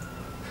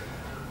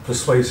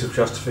persuasive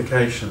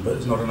justification, but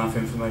there's not enough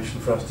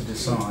information for us to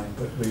decide.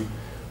 But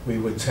we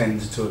would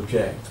tend to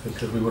object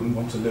because we wouldn't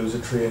want to lose a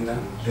tree in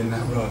that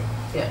row.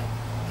 Yeah.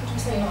 Could we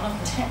say not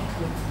enough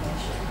technical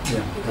information?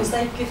 Yeah. Because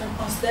they've given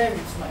us their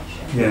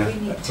information. Yeah. We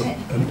need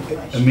technical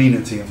information.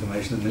 Amenity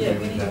information. Yeah,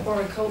 we need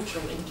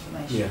arboricultural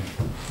information. Yeah,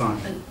 fine.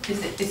 And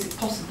is it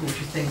possible, do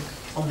you think,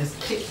 on this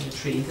particular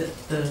tree,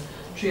 that the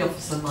tree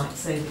officer might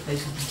say that they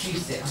should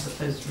reduce it as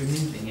opposed to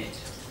removing it,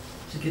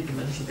 to give them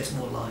a little bit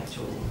more light,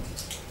 or?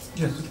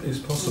 Yes, it's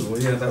possible.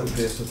 Yeah, that would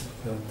be a sort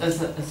of.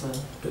 As a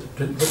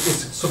But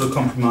it's a sort of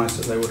compromise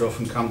that they would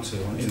often come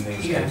to in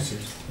these Yeah.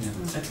 cases. Yeah.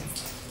 okay.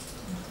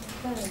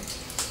 Okay.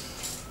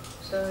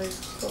 So,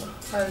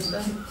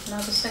 proposer,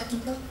 another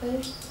seconder,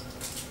 please.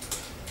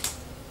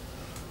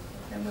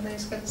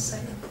 Everybody's got a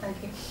second. Thank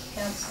you,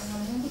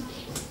 Councillor Hunter.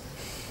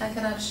 And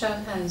can I have a show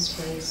of hands,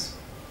 please?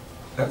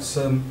 That's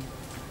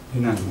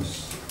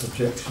unanimous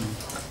objection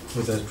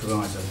with those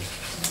provisos.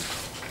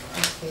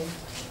 Thank you.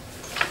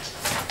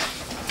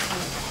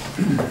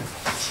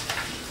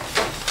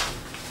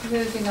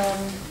 Moving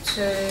on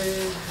to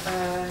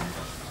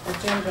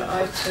agenda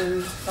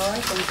item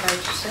 5 on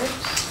page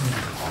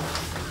 6.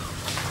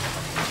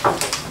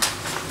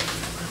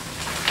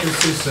 This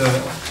is,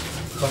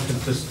 if I can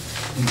just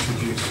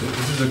introduce it,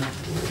 this is a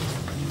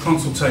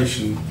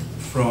consultation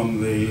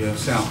from the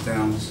South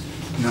Downs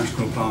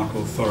National Park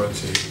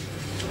Authority.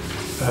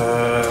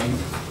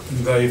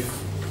 They've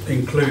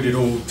included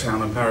all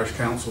town and parish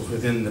councils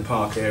within the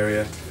park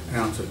area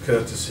out of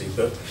courtesy,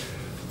 but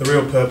the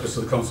real purpose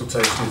of the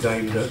consultation is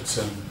aimed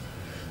at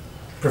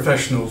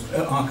professionals,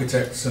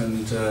 architects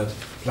and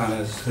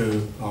planners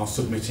who are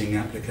submitting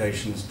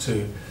applications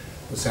to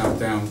the South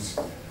Downs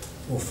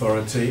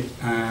Authority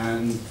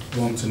and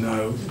want to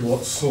know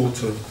what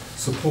sort of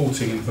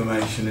supporting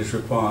information is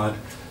required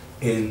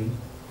in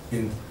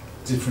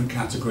different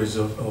categories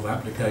of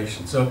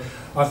application. So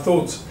I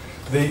thought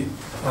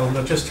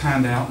I'll just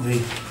hand out the,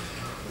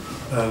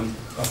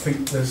 I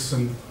think there's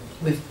some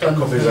We've done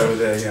copies the- over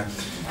there, yeah.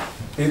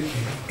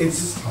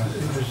 It's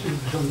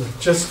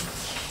just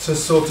to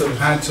sort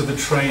of add to the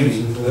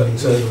training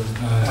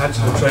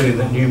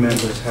that new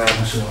members had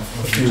a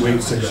few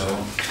weeks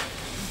ago.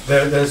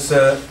 There's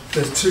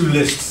two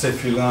lists,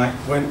 if you like,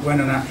 when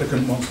an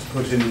applicant wants to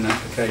put in an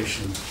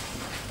application.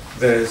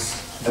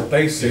 There's the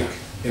basic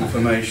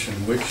information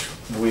which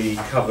we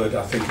covered,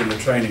 I think, in the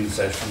training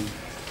session,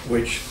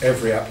 which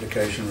every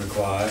application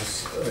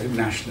requires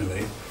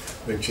nationally,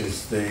 which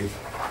is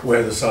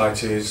where the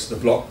site is, the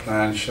block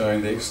plan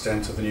showing the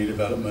extent of the new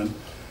development,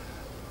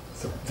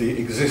 the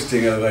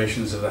existing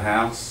elevations of the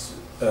house,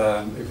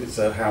 if it's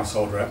a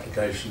householder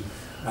application,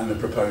 and the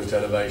proposed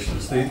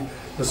elevations.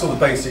 The sort of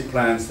basic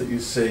plans that you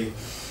see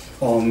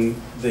on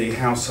the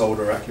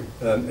householder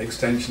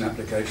extension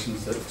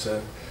applications that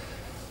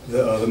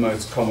are the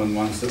most common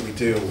ones that we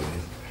deal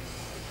with.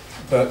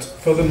 But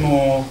for the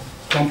more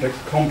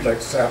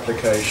complex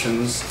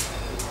applications,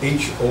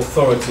 each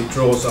authority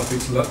draws up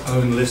its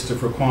own list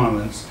of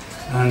requirements,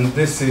 and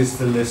this is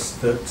the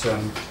list that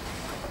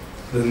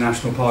the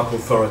National Park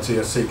Authority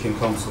are seeking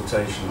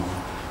consultation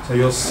on. So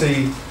you'll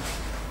see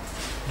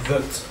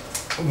that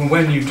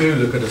when you do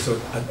look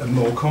at a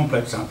more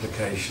complex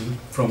application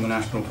from the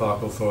National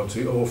Park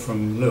Authority or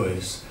from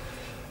Lewis,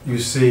 you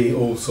see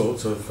all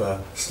sorts of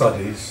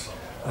studies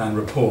and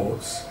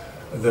reports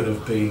that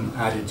have been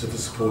added to the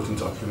supporting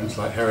documents,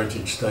 like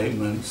heritage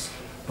statements,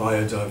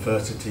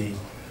 biodiversity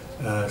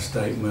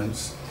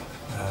statements,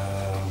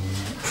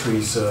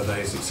 tree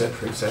surveys,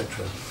 etc.,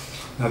 etc.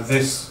 Now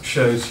this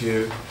shows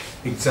you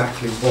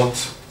exactly what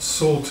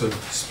sort of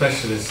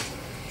specialist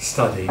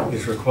study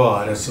is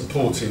required as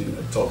supporting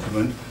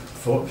document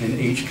in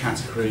each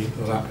category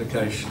of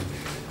application.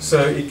 So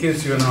it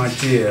gives you an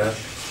idea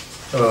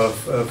of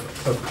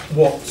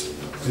what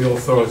the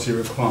authority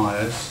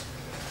requires.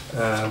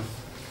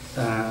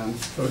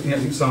 For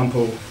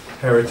example,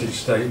 heritage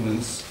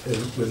statements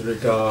with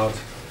regard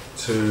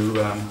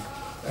to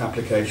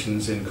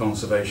applications in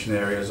conservation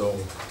areas or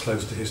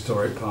close to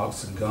historic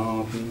parks and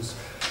gardens,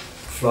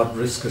 flood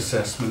risk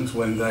assessments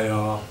when they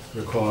are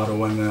required or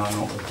when they are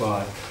not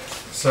required.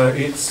 So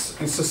it's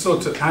a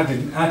sort of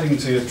adding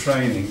to your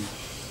training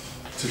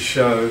to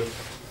show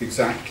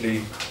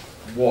exactly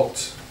what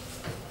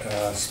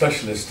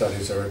specialist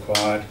studies are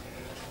required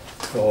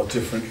for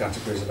different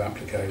categories of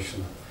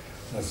application.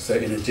 As I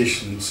say, in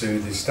addition to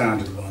the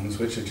standard ones,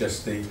 which are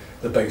just the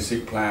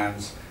basic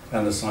plans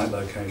and the site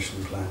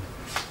location plan.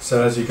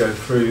 So as you go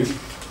through,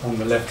 on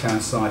the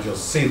left-hand side, you'll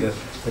see the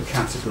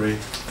category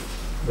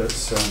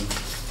that's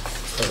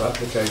of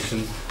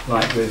application.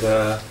 Like with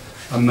a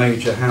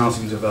major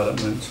housing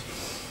development,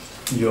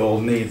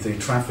 you'll need the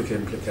traffic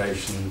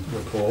implication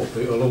report,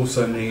 but you'll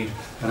also need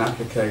an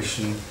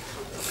application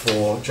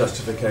for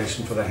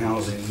justification for the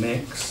housing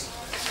mix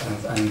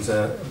and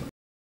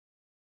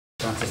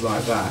matters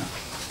like that,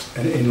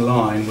 and in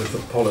line with the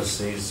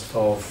policies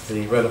of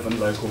the relevant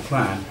local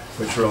plan,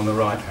 which are on the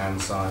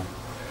right-hand side.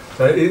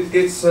 So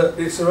it's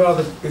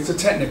a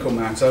technical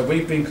matter.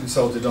 We've been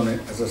consulted on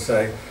it, as I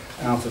say,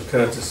 out of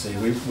courtesy.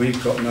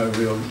 We've got no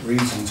real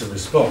reason to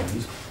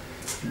respond,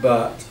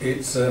 but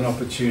it's an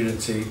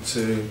opportunity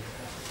to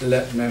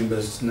let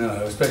members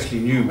know, especially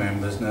new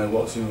members, know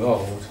what's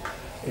involved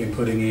in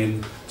putting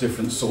in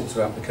different sorts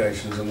of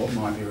applications and what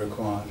might be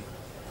required.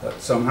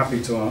 So I'm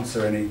happy to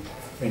answer any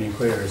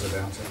queries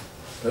about it,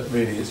 but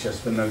really it's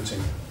just for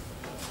noting.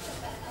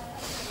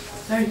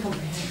 Very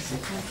comprehensive,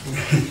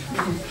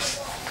 thank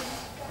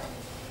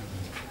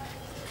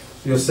you.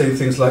 you'll see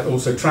things like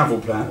also travel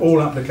plan.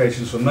 All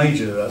applications for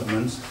major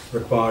developments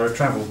require a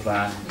travel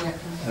plan.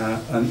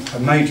 And a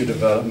major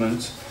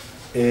development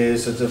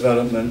is a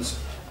development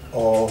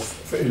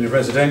of, in the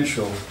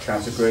residential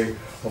category,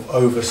 of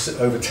over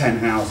 10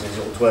 houses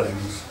or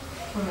dwellings.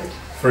 Right.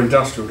 For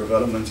industrial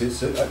development,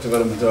 it's a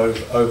development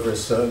over a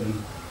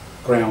certain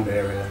ground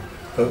area.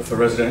 But for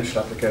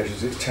residential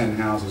applications, it's 10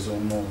 houses or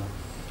more.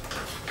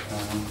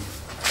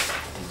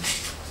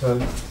 So,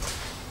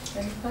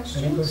 Any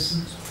questions? any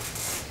questions?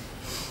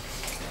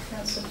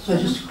 Councillor So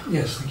Chairman?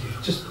 yes, thank you.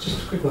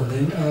 Just a quick one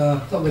then,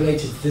 not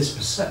related to this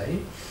per se,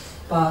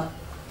 but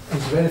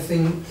is there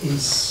anything in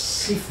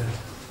Seaford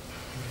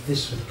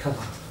this would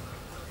cover?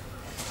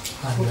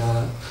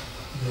 Under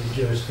the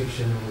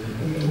jurisdiction or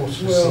the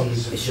auspices of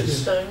this?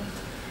 Bishopstone.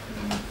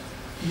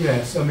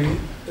 Yes, I mean,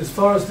 as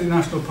far as the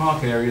national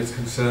park area is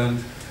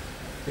concerned,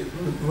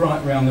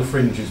 right round the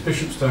fringes,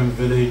 Bishopstone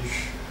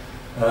Village,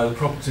 the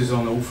properties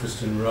on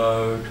Alfriston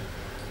Road,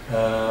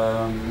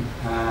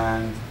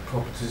 and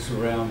properties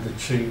around the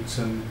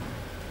Chington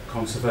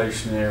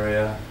conservation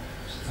area.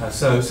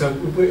 So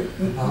we're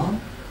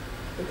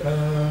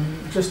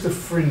just the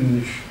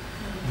fringe,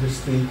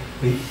 just the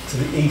to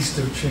the east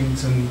of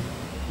Chington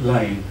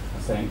Lane, I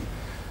think.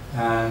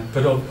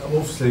 But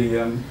obviously,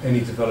 any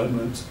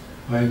development,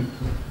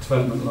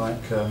 development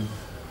like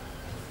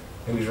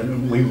any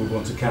development we would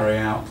want to carry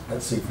out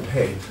at Seaford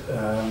Head.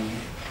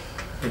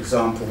 For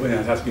example,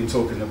 it has been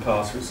talked in the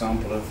past, for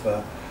example, of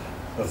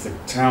the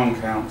town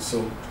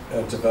council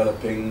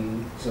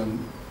developing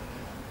some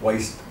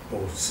waste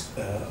or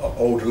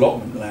old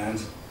allotment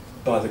land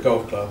by the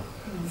golf club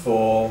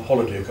for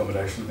holiday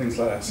accommodation, things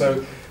like that.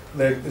 So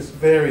there's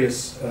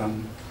various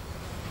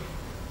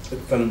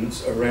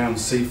developments around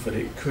Seaford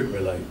it could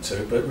relate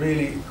to, but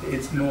really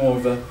it's more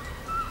of a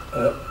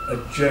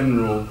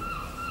general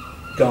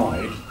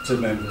guide to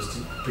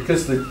members,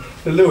 because the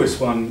Lewis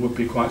one would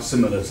be quite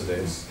similar to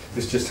this.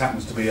 This just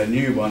happens to be a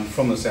new one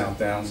from the South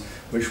Downs,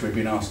 which we've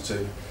been asked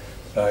to,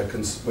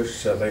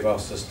 they've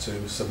asked us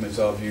to submit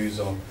our views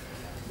on.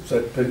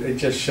 So, but it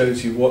just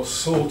shows you what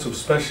sort of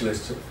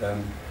specialist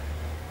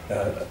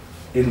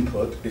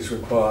input is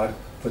required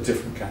for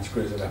different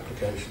categories of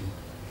application.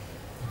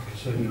 Okay,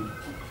 so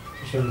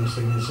just one more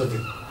thing is that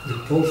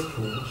the golf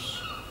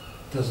course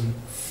doesn't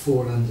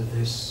fall under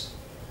this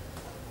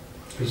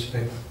piece of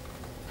paper.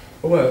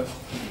 Well,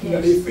 you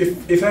know,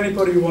 if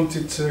anybody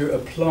wanted to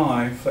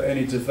apply for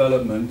any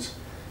development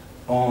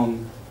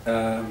on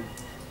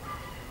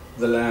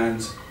the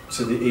land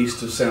to the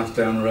east of South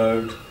Down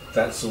Road,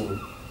 that's all.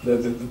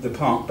 The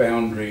park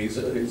boundaries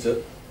is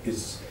at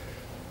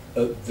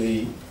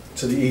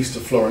to the east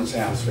of Florence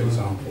House, for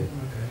example. Okay.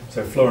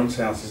 So Florence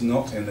House is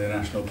not in the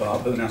national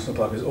park, but the national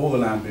park is all the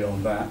land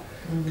beyond that,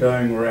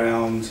 going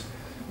round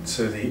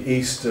to the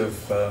east of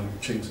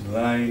Chington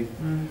Lane,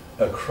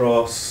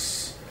 across.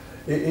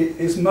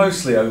 It's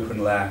mostly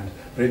open land,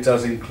 but it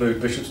does include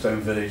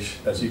Bishopstone Village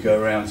as you go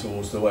around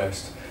towards the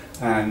west,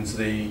 and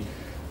the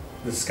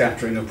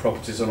scattering of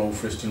properties on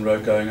Alfriston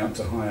Road going up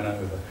to High and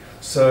Over.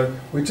 So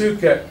we do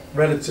get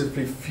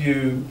relatively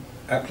few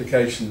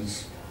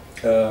applications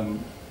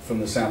from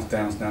the South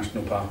Downs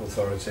National Park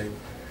Authority,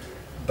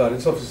 but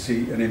it's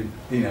obviously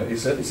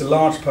it's a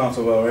large part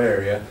of our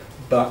area,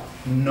 but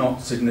not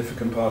a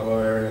significant part of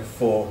our area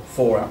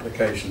for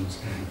applications.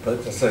 But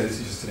as I say, this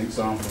is just an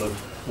example of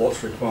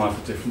what's required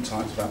for different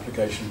types of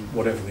application,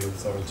 whatever the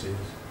authority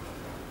is.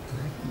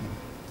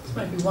 It's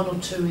maybe 1 or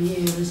 2 a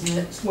year, isn't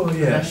it? Well,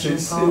 yes,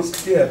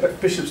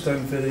 but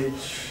Bishopstone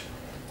Village,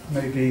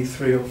 maybe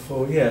 3 or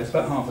 4. Yeah, it's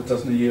about half a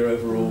dozen a year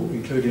overall,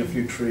 including a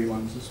few tree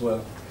ones as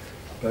well.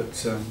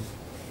 But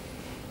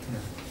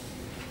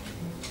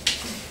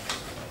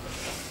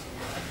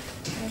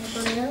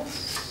Anybody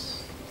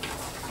else?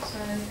 So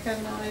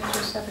can I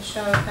just have a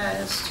show of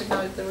hands to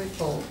note the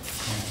report?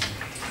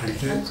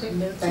 thank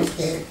you. Thank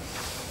you.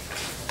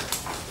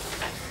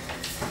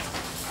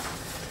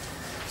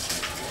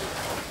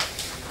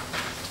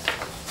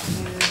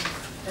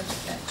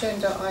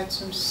 Agenda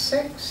item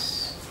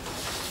 6,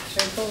 to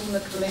inform the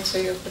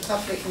committee of the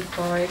public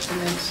inquiry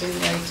commencing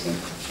the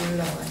 18th of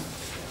July.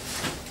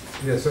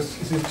 Yes,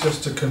 this is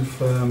just to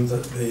confirm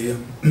that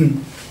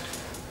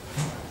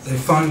they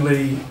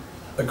finally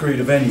agreed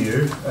a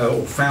venue,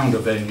 or found a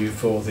venue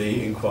for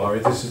the inquiry.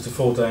 This is the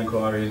 4-day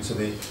inquiry into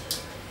the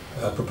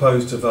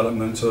proposed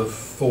development of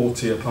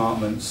 40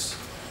 apartments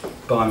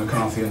by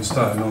McCarthy and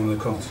Stone on the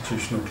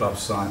Constitutional Club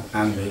site,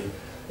 and the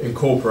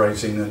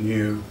incorporating the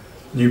new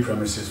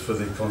premises for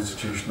the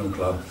Constitutional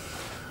Club.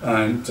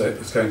 And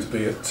it's going to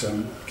be at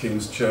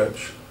King's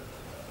Church,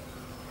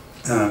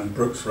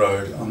 Brooks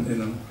Road, on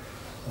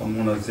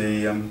one of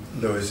the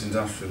Lewis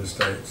industrial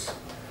estates.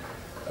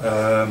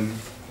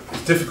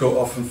 It's difficult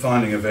often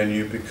finding a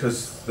venue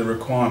because the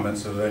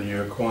requirements of a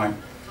venue are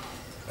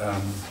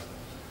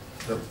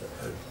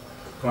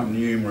quite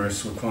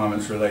numerous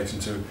requirements relating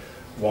to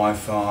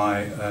Wi-Fi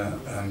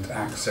and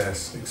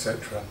access,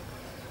 etc.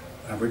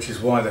 Which is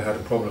why they had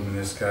a problem in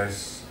this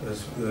case,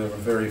 as there were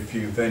very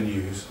few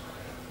venues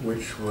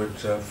which would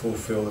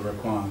fulfil the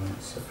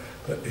requirements.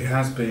 But it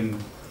has been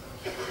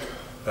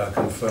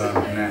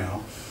confirmed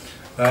now.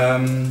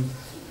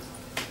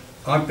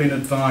 I've been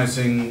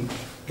advising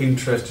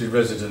interested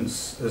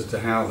residents as to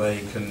how they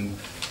can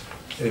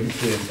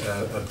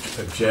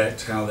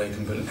object, how they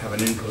can have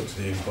an input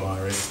to the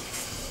inquiry.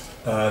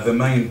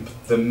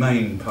 The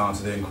main part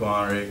of the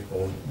inquiry,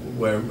 or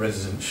where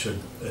residents should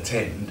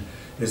attend,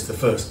 is the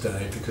first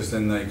day, because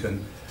then they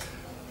can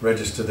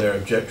register their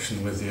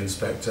objection with the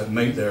inspector,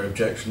 make their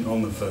objection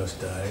on the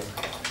first day,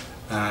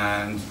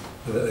 and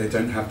they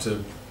don't have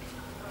to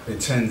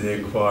attend the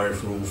inquiry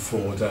for all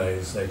 4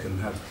 days. They can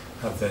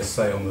have their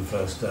say on the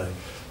first day,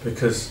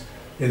 because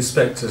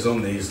inspectors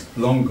on these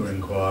longer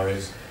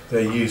inquiries,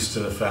 they're used to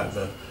the fact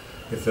that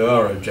if there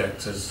are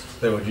objectors,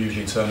 they would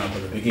usually turn up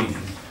at the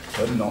beginning,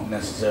 but not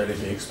necessarily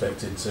be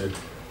expected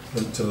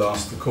to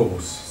last the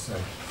course.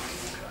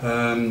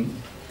 So,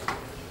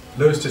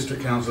 Lewes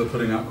District Council are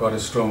putting up quite a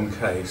strong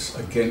case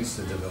against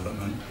the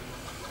development.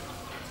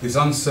 It's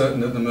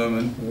uncertain at the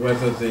moment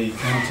whether the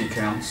County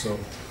Council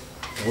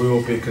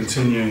will be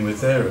continuing with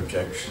their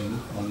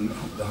objection on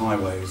the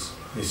highways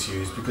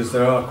issues, because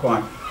there are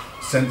quite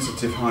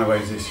sensitive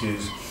highways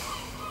issues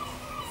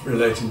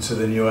relating to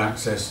the new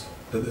access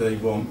that they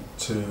want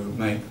to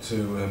make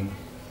to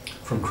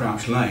from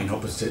Crouch Lane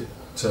opposite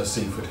to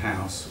Seaford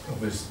House.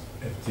 Obviously,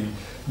 if the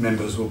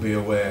members will be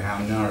aware how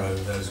narrow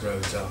those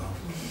roads are.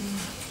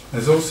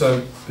 There's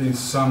also been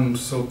some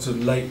sort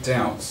of late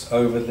doubts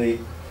over the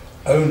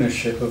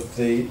ownership of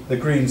the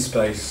green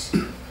space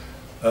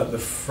at the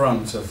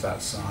front of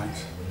that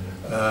site.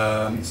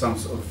 Some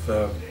sort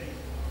of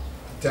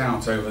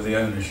doubt over the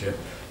ownership,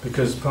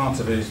 because part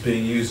of it is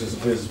being used as a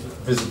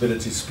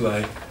visibility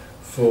display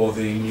for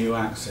the new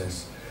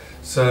access.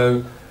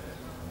 So,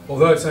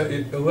 although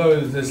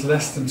there's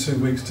less than 2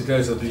 weeks to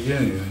go to the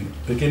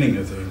beginning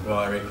of the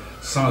inquiry,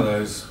 some of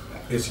those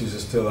issues are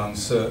still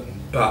uncertain.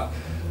 But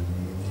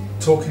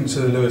talking to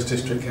the Lewes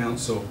District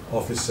Council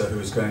officer who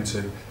is going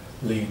to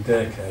lead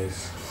their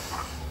case,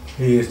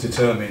 he is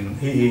determined,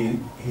 he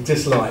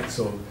dislikes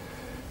or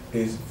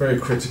is very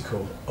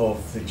critical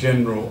of the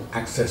general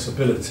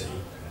accessibility,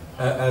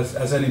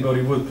 as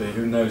anybody would be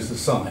who knows the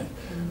site,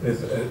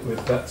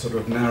 with that sort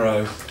of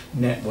narrow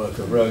network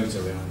of roads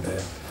around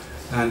there.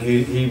 And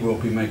he will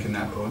be making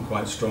that point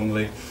quite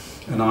strongly,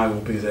 and I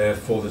will be there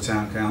for the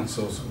Town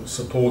Council, sort of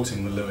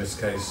supporting the Lewes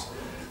case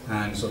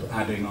and sort of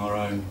adding our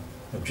own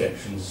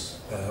objections.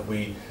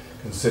 We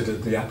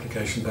considered the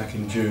application back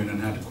in June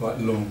and had a quite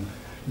long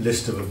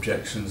list of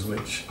objections,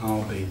 which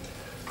I'll be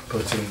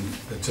putting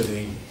to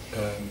the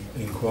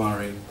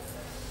inquiry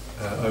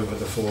over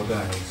the 4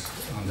 days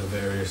under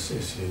various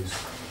issues.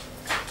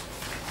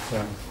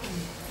 So.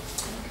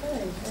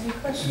 Okay, any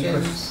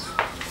questions?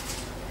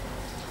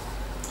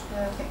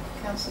 I think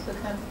Councillor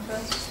Buchanan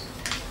first.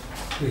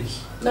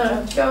 Please.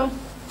 No, go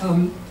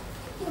on.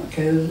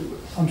 Okay,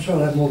 I'm sure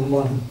I'll have more than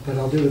one, but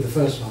I'll do with the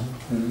first one.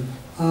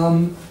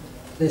 Mm-hmm.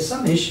 There's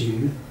some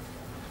issue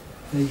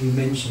that you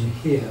mentioned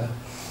here,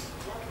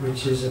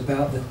 which is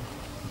about the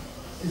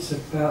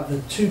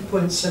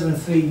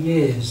 2.73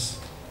 years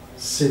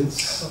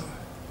since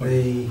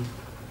the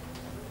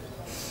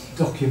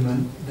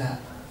document that,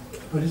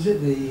 what is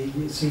it,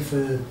 the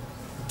Seaford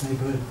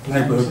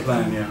Neighbourhood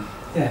plan, yeah.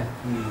 Yeah,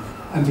 Mm.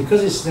 and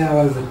because it's now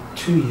over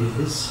 2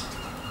 years,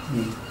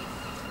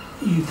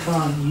 you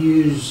can't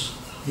use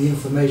the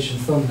information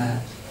from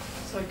that.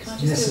 Sorry, can I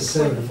just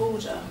do a point of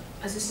order?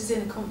 As this is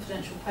in a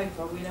confidential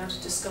paper, are we allowed to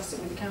discuss it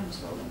with the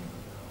council?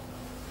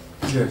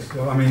 Yes,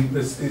 well, I mean,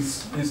 it's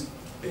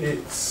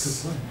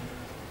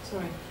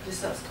Sorry,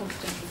 that's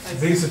confidential paper.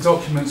 these are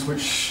documents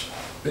which,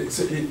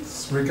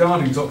 it's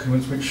regarding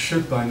documents which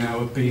should by now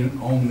have been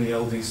on the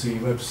LDC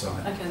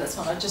website. Okay, that's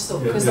fine. I just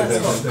thought, Yeah, because yeah,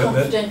 that's they're- got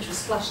confidential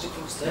splashed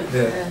across it.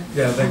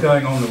 Yeah, they're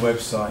going on the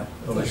website,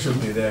 or they should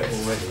be there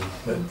already,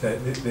 but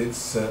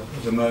it's at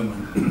the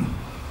moment.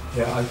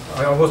 Yeah,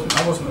 I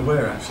wasn't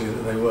aware actually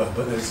that they were,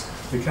 but I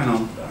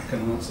can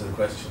answer the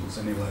questions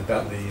anyway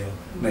about the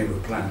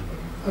neighbourhood plan.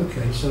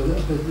 Okay, so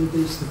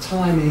it's the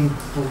timing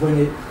of when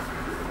it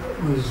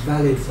was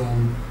valid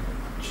from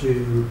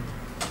to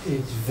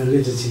its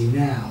validity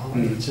now,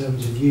 in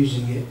terms of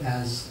using it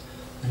as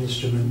an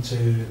instrument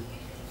to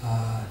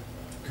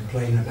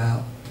complain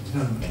about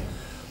development.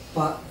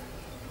 But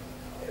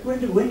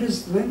when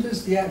does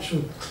the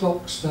actual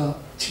clock start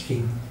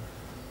ticking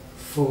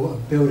for a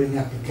building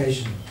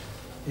application?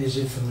 Is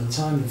it from the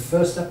time the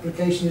first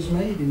application is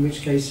made, in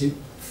which case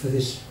for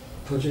this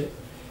project,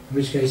 in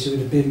which case it would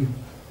have been,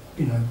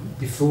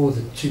 before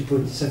the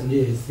 2.7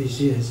 years, these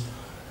years,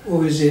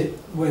 or is it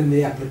when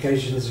the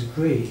application is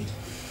agreed?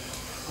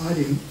 I'd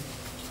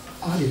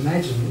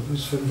imagine it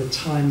was from the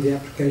time the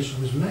application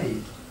was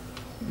made.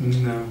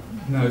 No,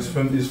 it's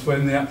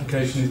when the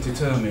application is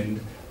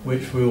determined,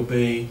 which will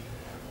be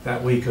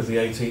that week of the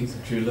 18th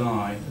of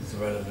July is the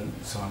relevant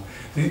time.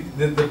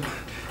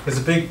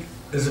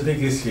 There's a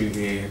big issue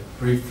here,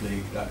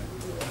 briefly.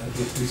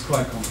 It's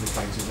quite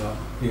complicated. I'll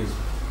be as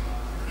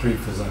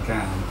brief as I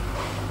can.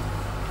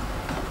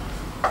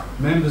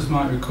 Members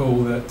might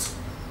recall that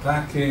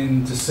back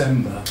in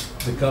December,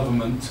 the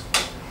government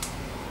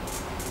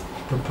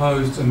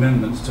proposed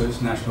amendments to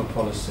its national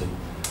policy,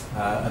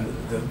 and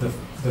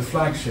the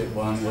flagship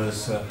one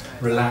was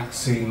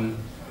relaxing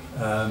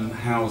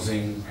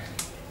housing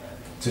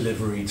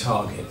delivery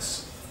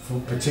targets,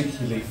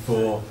 particularly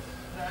for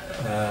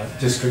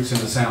districts in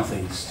the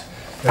southeast.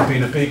 There's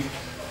been a big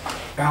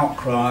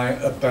outcry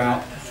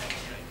about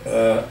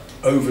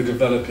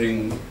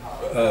overdeveloping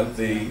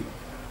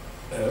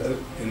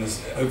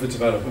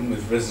overdevelopment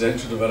with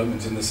residential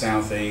development in the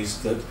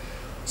southeast, that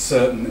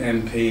certain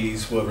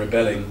MPs were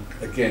rebelling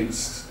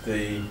against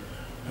the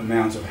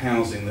amount of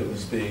housing that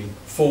was being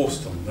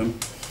forced on them,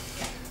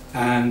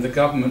 and the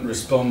government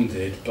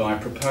responded by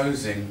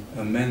proposing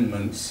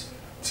amendments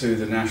to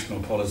the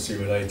national policy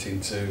relating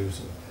to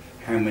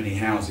how many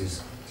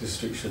houses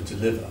districts should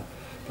deliver,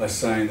 by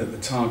saying that the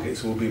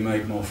targets will be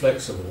made more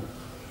flexible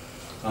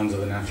under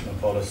the national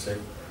policy.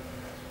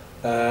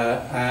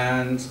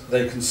 And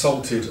they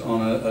consulted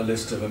on a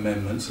list of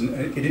amendments,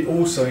 and it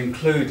also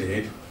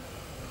included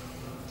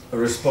a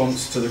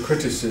response to the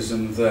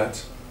criticism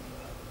that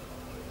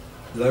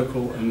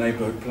local and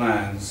neighbourhood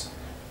plans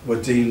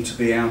were deemed to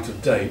be out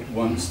of date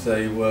once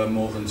they were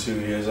more than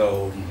 2 years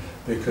old,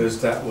 because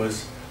that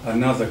was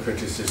another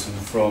criticism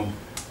from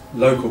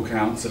local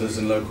councillors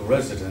and local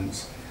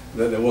residents,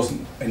 that there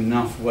wasn't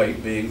enough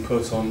weight being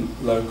put on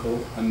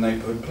local and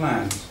neighbourhood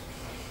plans.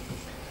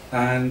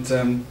 And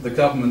the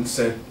government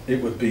said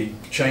it would be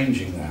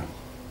changing that,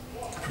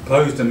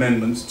 proposed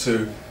amendments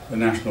to the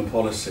national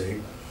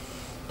policy,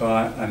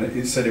 and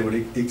it said it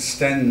would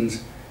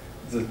extend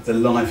the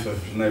life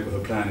of the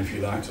neighbourhood plan, if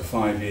you like, to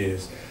 5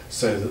 years,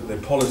 so that the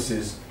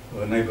policies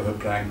of a neighbourhood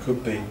plan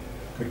could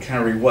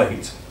carry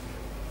weight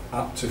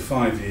up to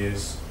 5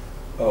 years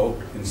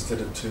old instead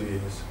of 2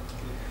 years.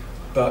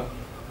 But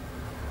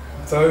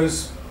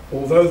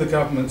although the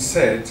government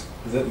said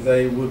that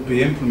they would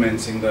be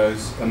implementing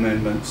those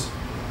amendments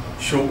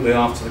shortly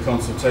after the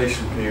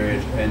consultation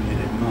period ended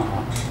in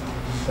March,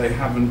 they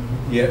haven't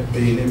yet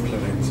been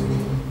implemented.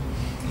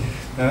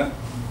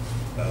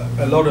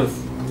 A lot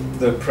of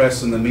the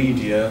press and the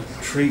media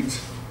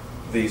treat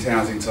these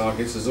housing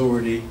targets as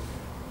already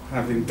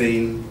having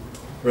been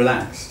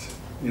relaxed.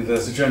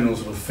 There's a general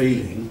sort of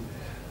feeling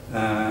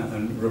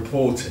and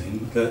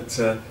reporting that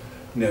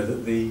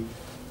that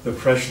the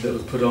pressure that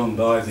was put on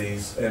by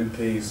these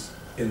MPs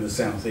in the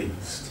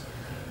southeast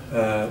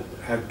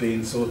had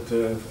been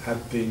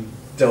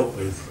dealt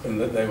with, and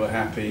that they were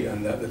happy,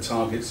 and that the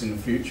targets in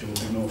the future will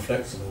be more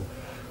flexible.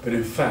 But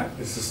in fact,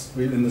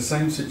 we're in the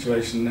same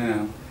situation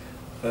now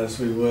as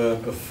we were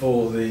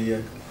before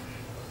the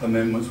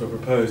amendments were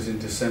proposed in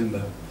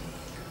December,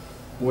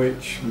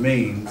 which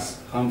means,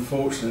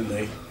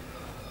 unfortunately,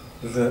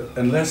 that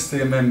unless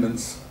the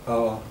amendments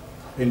are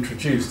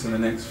introduced in the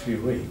next few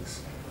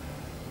weeks,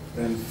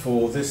 then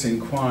for this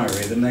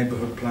inquiry the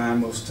neighbourhood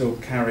plan will still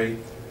carry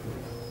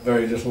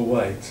very little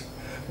weight,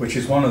 which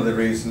is one of the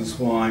reasons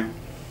why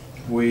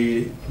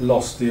we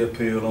lost the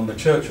appeal on the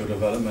Churchill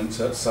development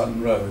at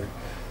Sutton Road,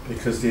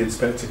 because the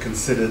inspector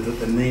considered that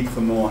the need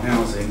for more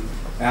housing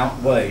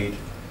outweighed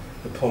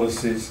the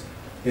policies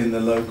in the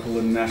local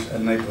and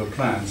neighbourhood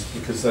plans,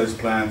 because those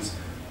plans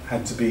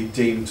had to be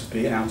deemed to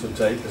be out of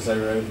date because they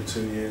were over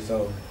 2 years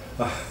old.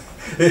 I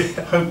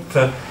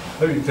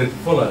hope you could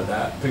follow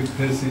that,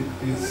 because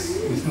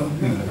it's not,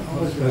 I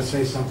was going to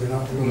say something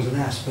like the laws and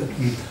ass, but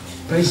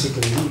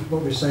basically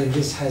what we're saying,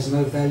 this has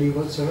no value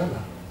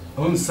whatsoever. I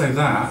wouldn't say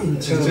that.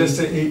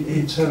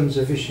 In terms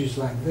of issues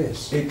like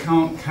this. It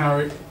can't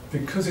carry,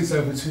 because it's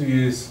over 2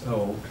 years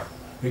old,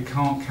 it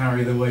can't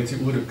carry the weight it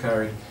would have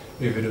carried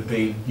if it had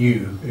been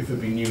new, if it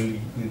had been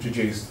newly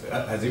introduced,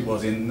 as it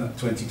was in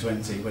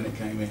 2020 when it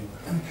came in.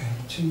 Okay,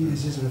 2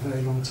 years isn't a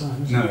very long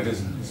time, is it? No, it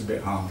isn't. It's a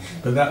bit harsh.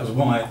 But that was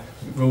why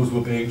rules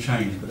were being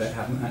changed, but they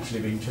haven't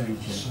actually been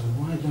changed yet. So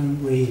why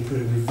don't we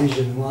put a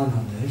revision 1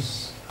 on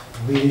this,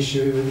 and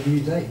reissue it with a new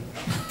date?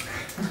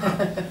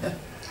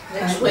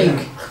 Next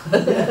week.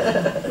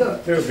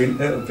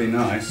 It would be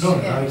nice. Not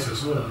a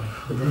notice, would it?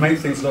 It would make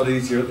things a lot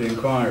easier at the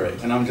inquiry.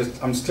 And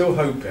I'm still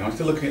hoping, I'm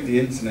still looking at the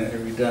internet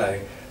every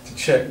day to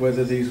check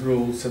whether these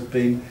rules have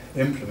been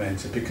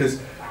implemented,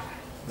 because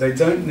it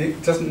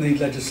doesn't need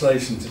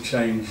legislation to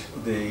change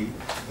the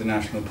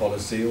national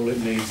policy. All it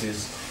needs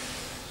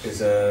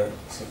is a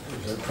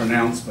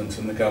pronouncement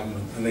from the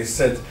government, and they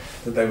said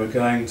that they were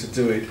going to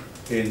do it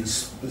in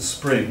the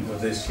spring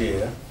of this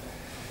year,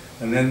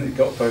 and then it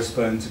got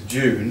postponed to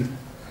June,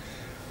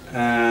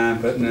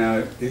 but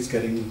now it's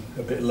getting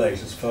a bit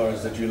late as far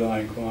as the July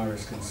inquiry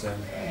is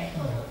concerned.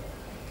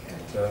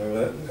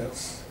 So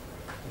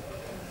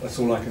that's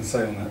all I can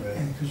say on that,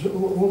 really. Because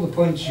all the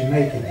points you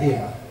make in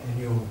here,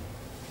 in your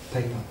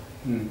paper,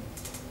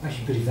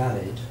 actually pretty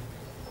valid,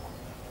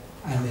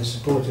 and they're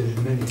supported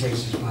in many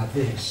cases by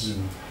this,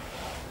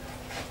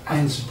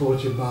 and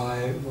supported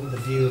by the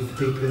view of the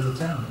people in the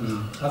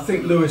town. I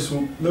think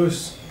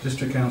Lewis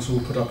District Council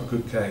will put up a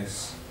good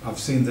case. I've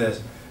seen their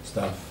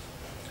stuff.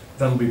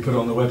 That'll be put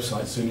on the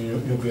website soon,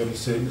 and you'll be able to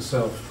see it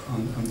yourself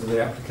under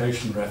the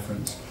application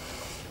reference.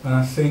 And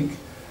I think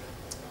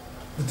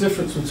The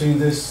difference between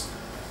this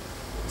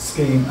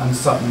scheme and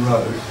Sutton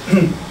Road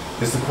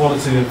is the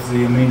quality of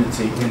the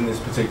amenity in this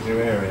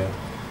particular area.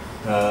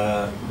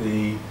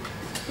 The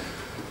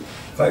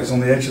fact it's on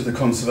the edge of the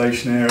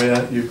conservation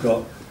area. You've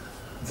got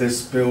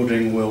this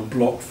building will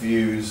block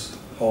views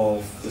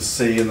of the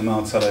sea and the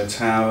Martello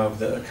Tower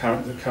that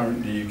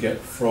currently you get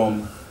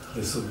from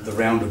the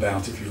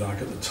roundabout, if you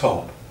like, at the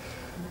top.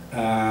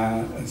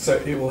 And so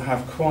it will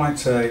have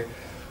quite a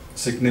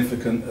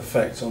significant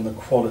effect on the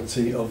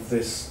quality of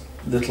this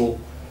little,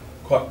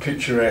 quite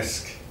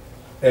picturesque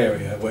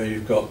area where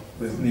you've got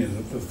the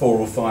 4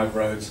 or 5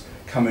 roads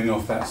coming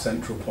off that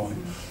central point.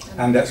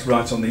 And that's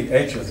right on the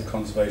edge of the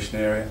conservation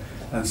area.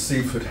 And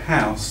Seaford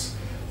House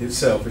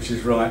itself, which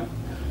is right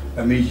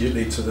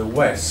immediately to the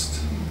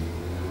west,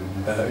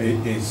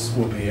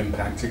 will be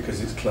impacted because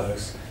it's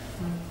close.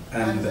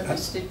 And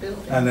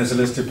there's a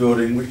listed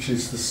building which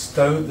is the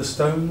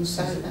Stones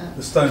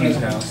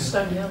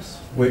House,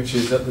 which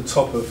is at the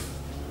top of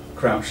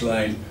Crouch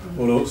Lane.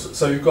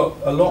 So you've got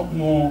a lot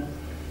more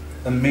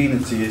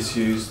amenity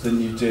issues than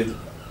you did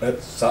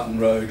at Sutton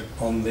Road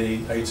on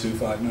the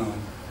A259,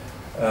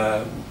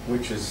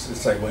 which, as I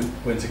say,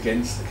 went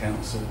against the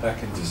council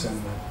back in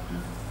December.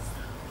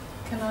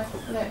 Can I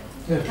let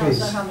Yeah,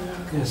 Councillor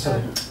please.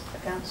 Hammond,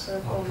 Councillor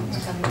Bond,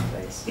 come in,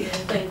 please? Yeah,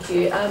 thank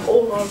you.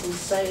 All I will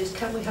say is,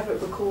 can we have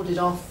it recorded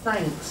our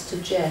thanks to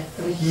Jeff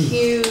for the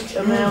huge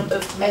amount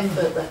of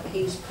effort that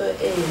he's put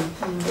in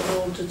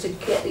order to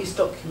get these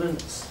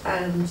documents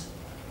and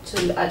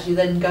to actually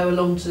then go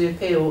along to the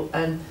appeal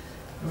and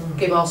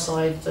give our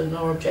side and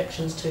our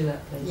objections to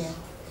that, please. Yeah.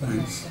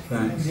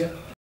 Thanks. Yeah.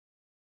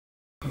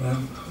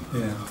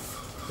 Yeah.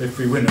 If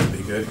we win, it'll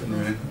be good.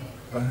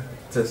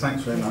 So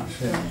thanks very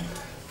much. Yeah.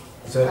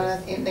 So,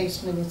 it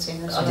needs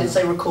minuting as well. I did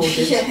say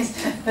recorded.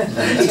 Yes.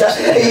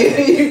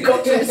 You've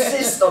got to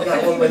insist on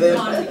that one with him.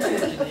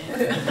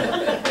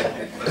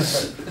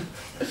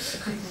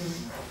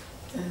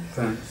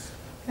 thanks.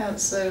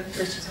 Councillor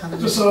Richard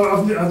Hammond. So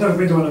I've never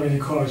been to one of any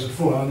inquiries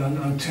before, and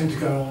I tend to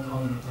go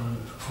on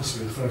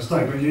possibly the first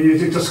day, but you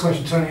just a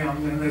question turning up,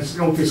 and it's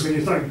obvious when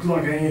you think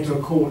like going into a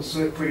court, so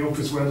it's pretty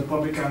obvious where the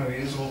public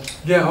gallery is, or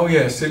Yeah. Oh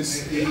yes.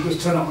 It's you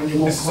just turn up when you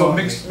want. It's a sort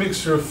of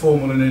mixture of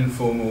formal and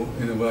informal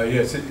in a way.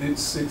 Yes,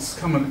 it's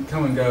come and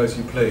go as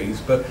you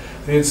please. But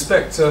the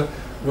inspector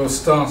will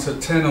start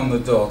at 10 on the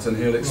dot, and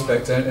he'll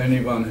expect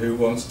anyone who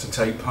wants to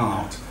take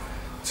part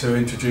to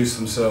introduce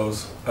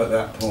themselves at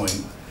that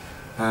point.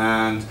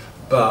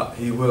 But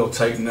he will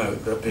take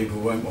note that people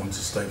won't want to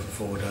stay for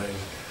 4 days,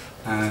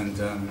 and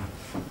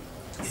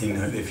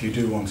if you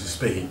do want to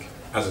speak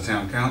as a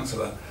town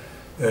councillor,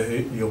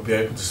 you'll be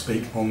able to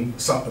speak at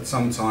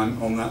some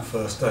time on that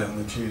first day, on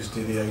the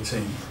Tuesday the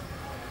 18th.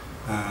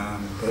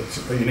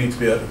 But you need to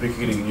be at the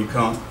beginning. You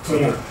can't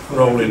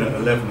roll in at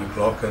 11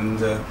 o'clock and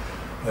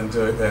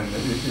do it then.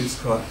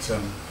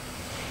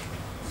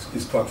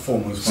 It's quite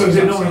formal as far as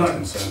that's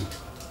concerned.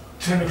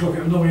 10 o'clock,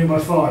 it was normally in by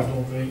 5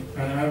 normally,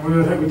 and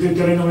we did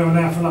normally have an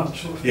hour for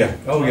lunch. Yeah,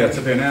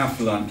 to be an hour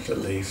for lunch at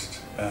least.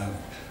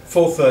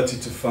 4:30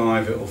 to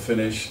 5 it will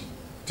finish,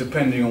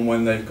 depending on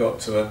when they've got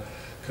to a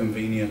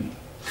convenient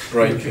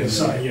break in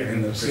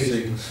the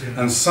proceedings.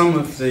 Yeah. And some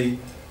of the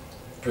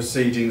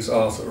proceedings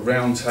are sort of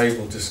round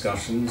table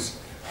discussions,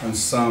 and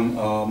some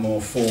are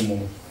more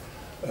formal,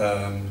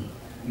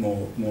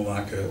 more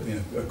like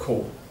a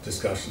court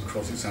discussion,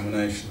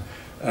 cross-examination.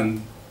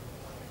 And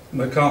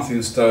McCarthy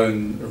and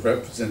Stone are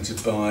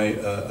represented by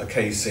a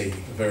KC,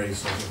 a very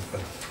sort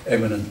of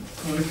eminent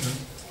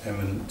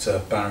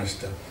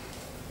barrister,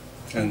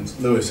 and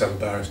Lewis have a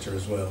barrister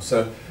as well.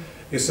 So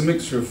it's a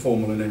mixture of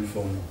formal and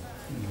informal.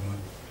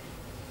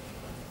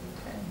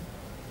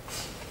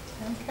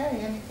 Okay,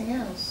 anything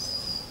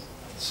else?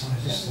 So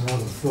just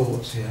another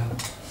thought here.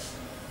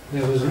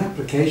 There was an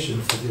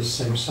application for this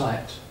same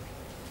site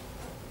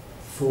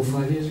 4 or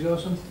 5 years ago or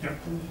something? Yep.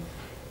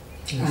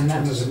 And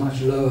that was a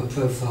much lower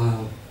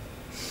profile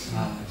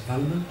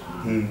development.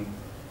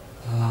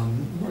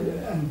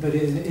 But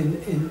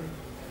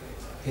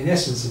in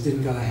essence it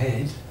didn't go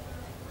ahead,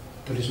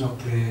 but it's not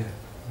clear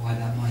why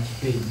that might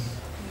have been.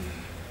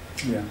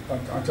 Yeah,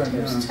 I don't know.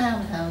 It was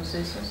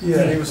townhouses, wasn't it?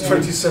 Yeah, it was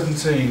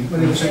 2017.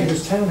 Well, it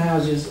was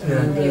townhouses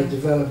and a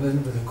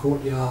development with a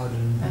courtyard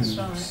and That's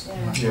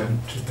right, yeah.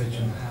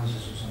 2-bedroom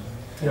houses or something.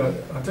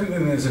 Yeah, I don't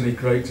think there's any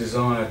great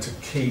desire to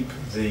keep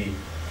the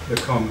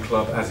Con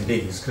Club as it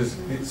is, because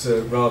it's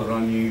a rather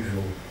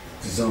unusual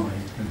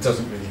design and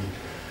doesn't really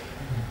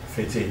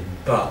fit in.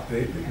 But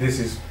this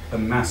is a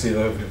massive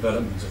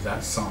overdevelopment of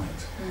that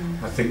site.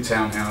 I think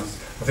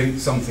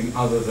something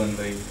other than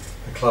the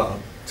club,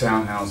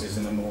 townhouses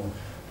in a more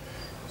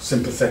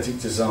sympathetic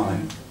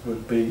design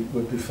would be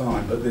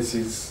fine. But this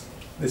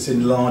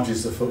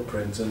enlarges the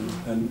footprint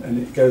and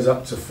it goes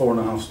up to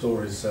 4.5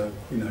 stories. So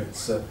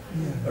it's a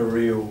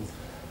real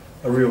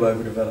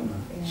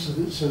overdevelopment. Yeah.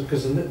 So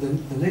because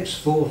the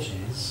next thought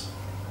is,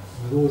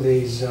 with all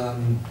these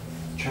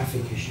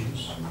traffic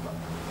issues,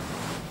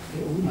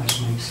 it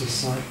almost makes this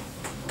site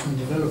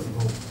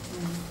undevelopable.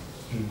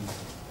 Yeah.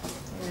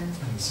 In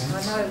a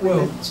sense. I know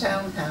with the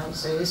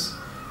townhouses,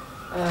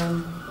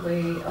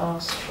 we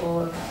asked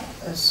for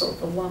a sort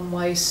of a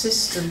one-way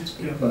system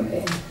to be put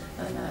in,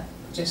 and that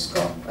just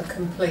got a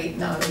complete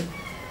no.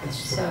 That's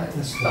So,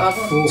 that's but I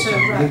want to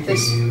wrap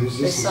this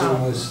this is up.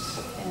 almost,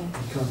 Yeah.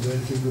 you can't do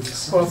anything with the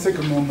Well, I think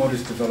a more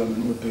modest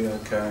development would be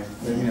okay.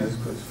 You know, there's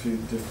quite a few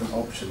different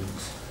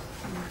options.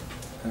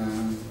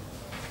 And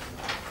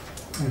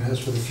as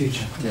for the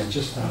future, Yeah. it's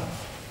just that.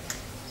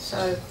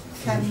 So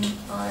can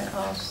I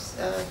ask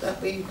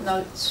that we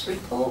notes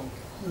report?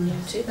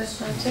 Noted. That's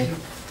noted.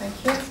 Thank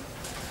you.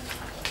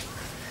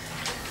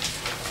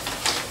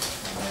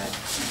 That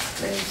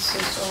leads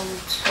us on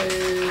to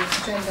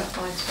agenda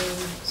item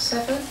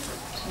 7, to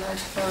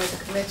notify the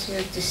committee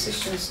of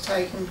decisions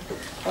taken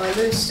by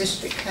Lewes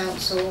District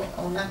Council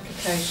on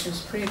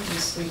applications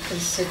previously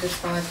considered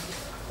by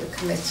the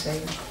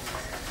committee.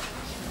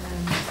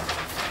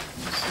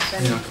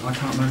 Yeah, I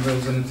can't remember if there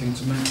was anything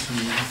to mention.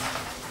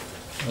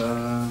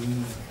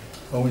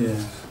 Oh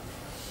yes.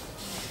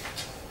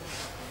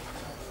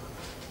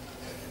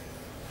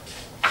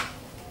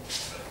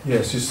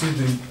 Yes, you see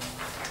the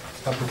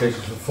application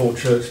for 4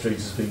 Church Street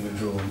has been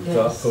withdrawn.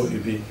 So I Yes. thought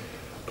you'd be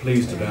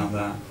pleased about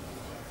that.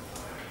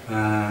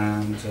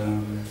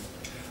 And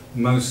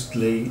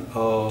mostly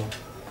our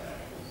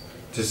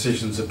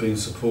decisions have been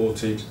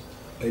supported,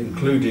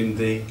 including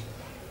the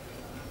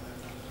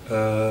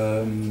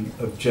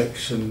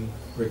objection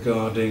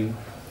regarding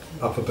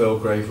Upper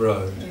Belgrave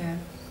Road. Yeah.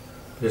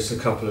 There's a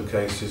couple of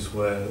cases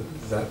where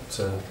that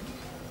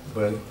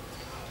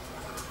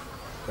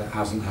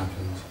hasn't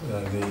happened.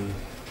 The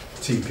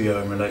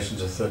TPO in relation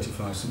to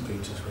 35 St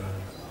Peter's Road.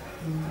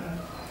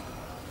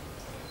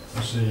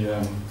 I see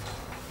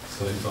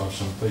 35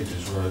 St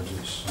Peter's Road,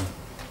 it's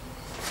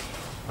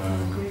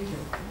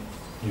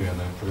yeah,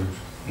 they approved.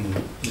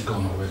 It's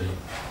gone already.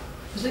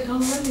 Has it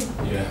gone already?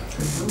 Yeah.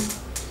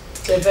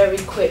 They're very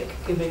quick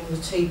giving the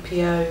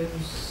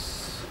TPOs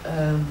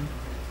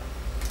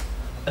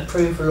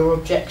approval or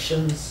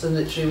objections, so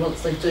literally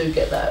once they do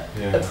get that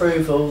Yeah.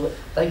 approval,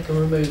 they can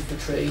remove the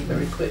tree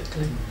very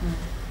quickly.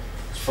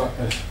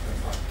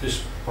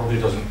 This probably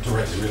doesn't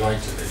directly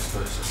relate to this,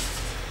 but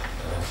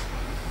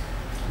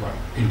well,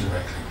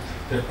 indirectly.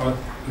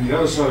 The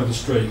other side of the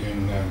street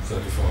in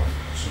 35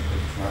 St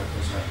Peter's Road,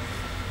 there's a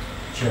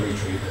cherry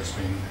tree that's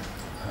been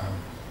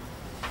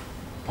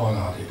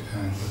pollarded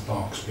and the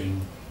bark's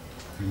been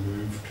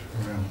removed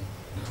around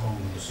the whole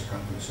of the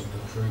circumference of the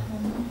tree.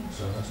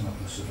 So that's not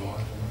going to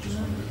survive, I just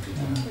removed it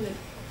now.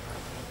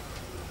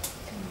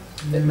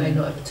 It may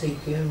not have a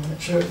TPO on it.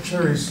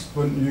 Cherries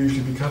wouldn't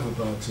usually be covered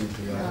by a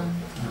TPO. No.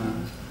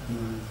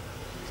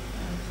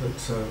 But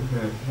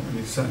yeah,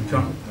 you certainly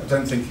can't, I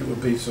don't think it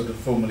would be sort of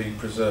formally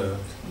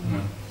preserved.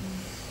 No.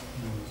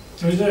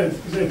 So is there a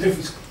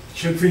difference,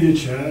 for your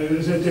chair,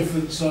 is there a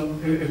difference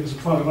if it's a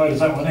private road as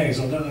that one is?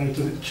 I don't know,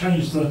 does it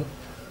change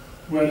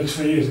where the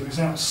tree is? If it's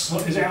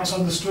outside, is it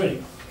outside the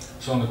street?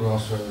 It's on the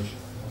grass verge.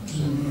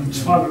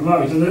 It's private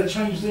road, does it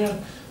change the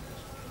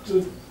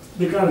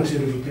legality a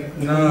little bit?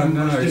 No,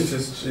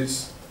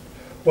 it's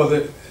well,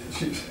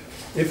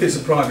 if it's a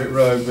private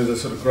road with a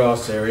sort of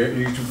grass area, it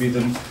usually be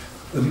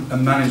a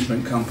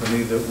management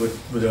company that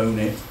would own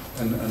it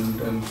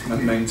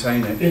and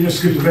maintain it. In a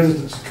group of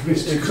residents,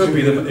 It could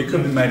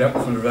be made up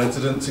from the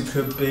residents. It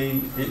could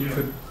be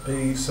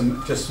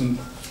some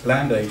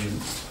land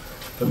agents,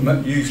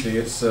 but usually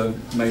it's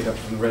made up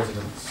from the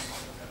residents.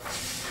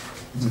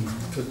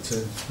 But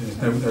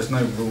there's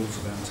no rules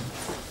about it.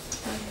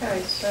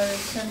 Okay, so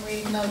can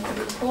we note the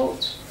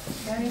report?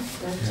 Okay,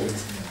 noted.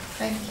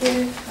 Thank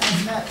you,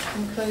 and that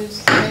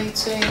concludes the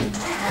meeting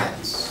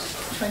at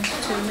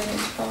 22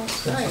 minutes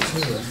past 8.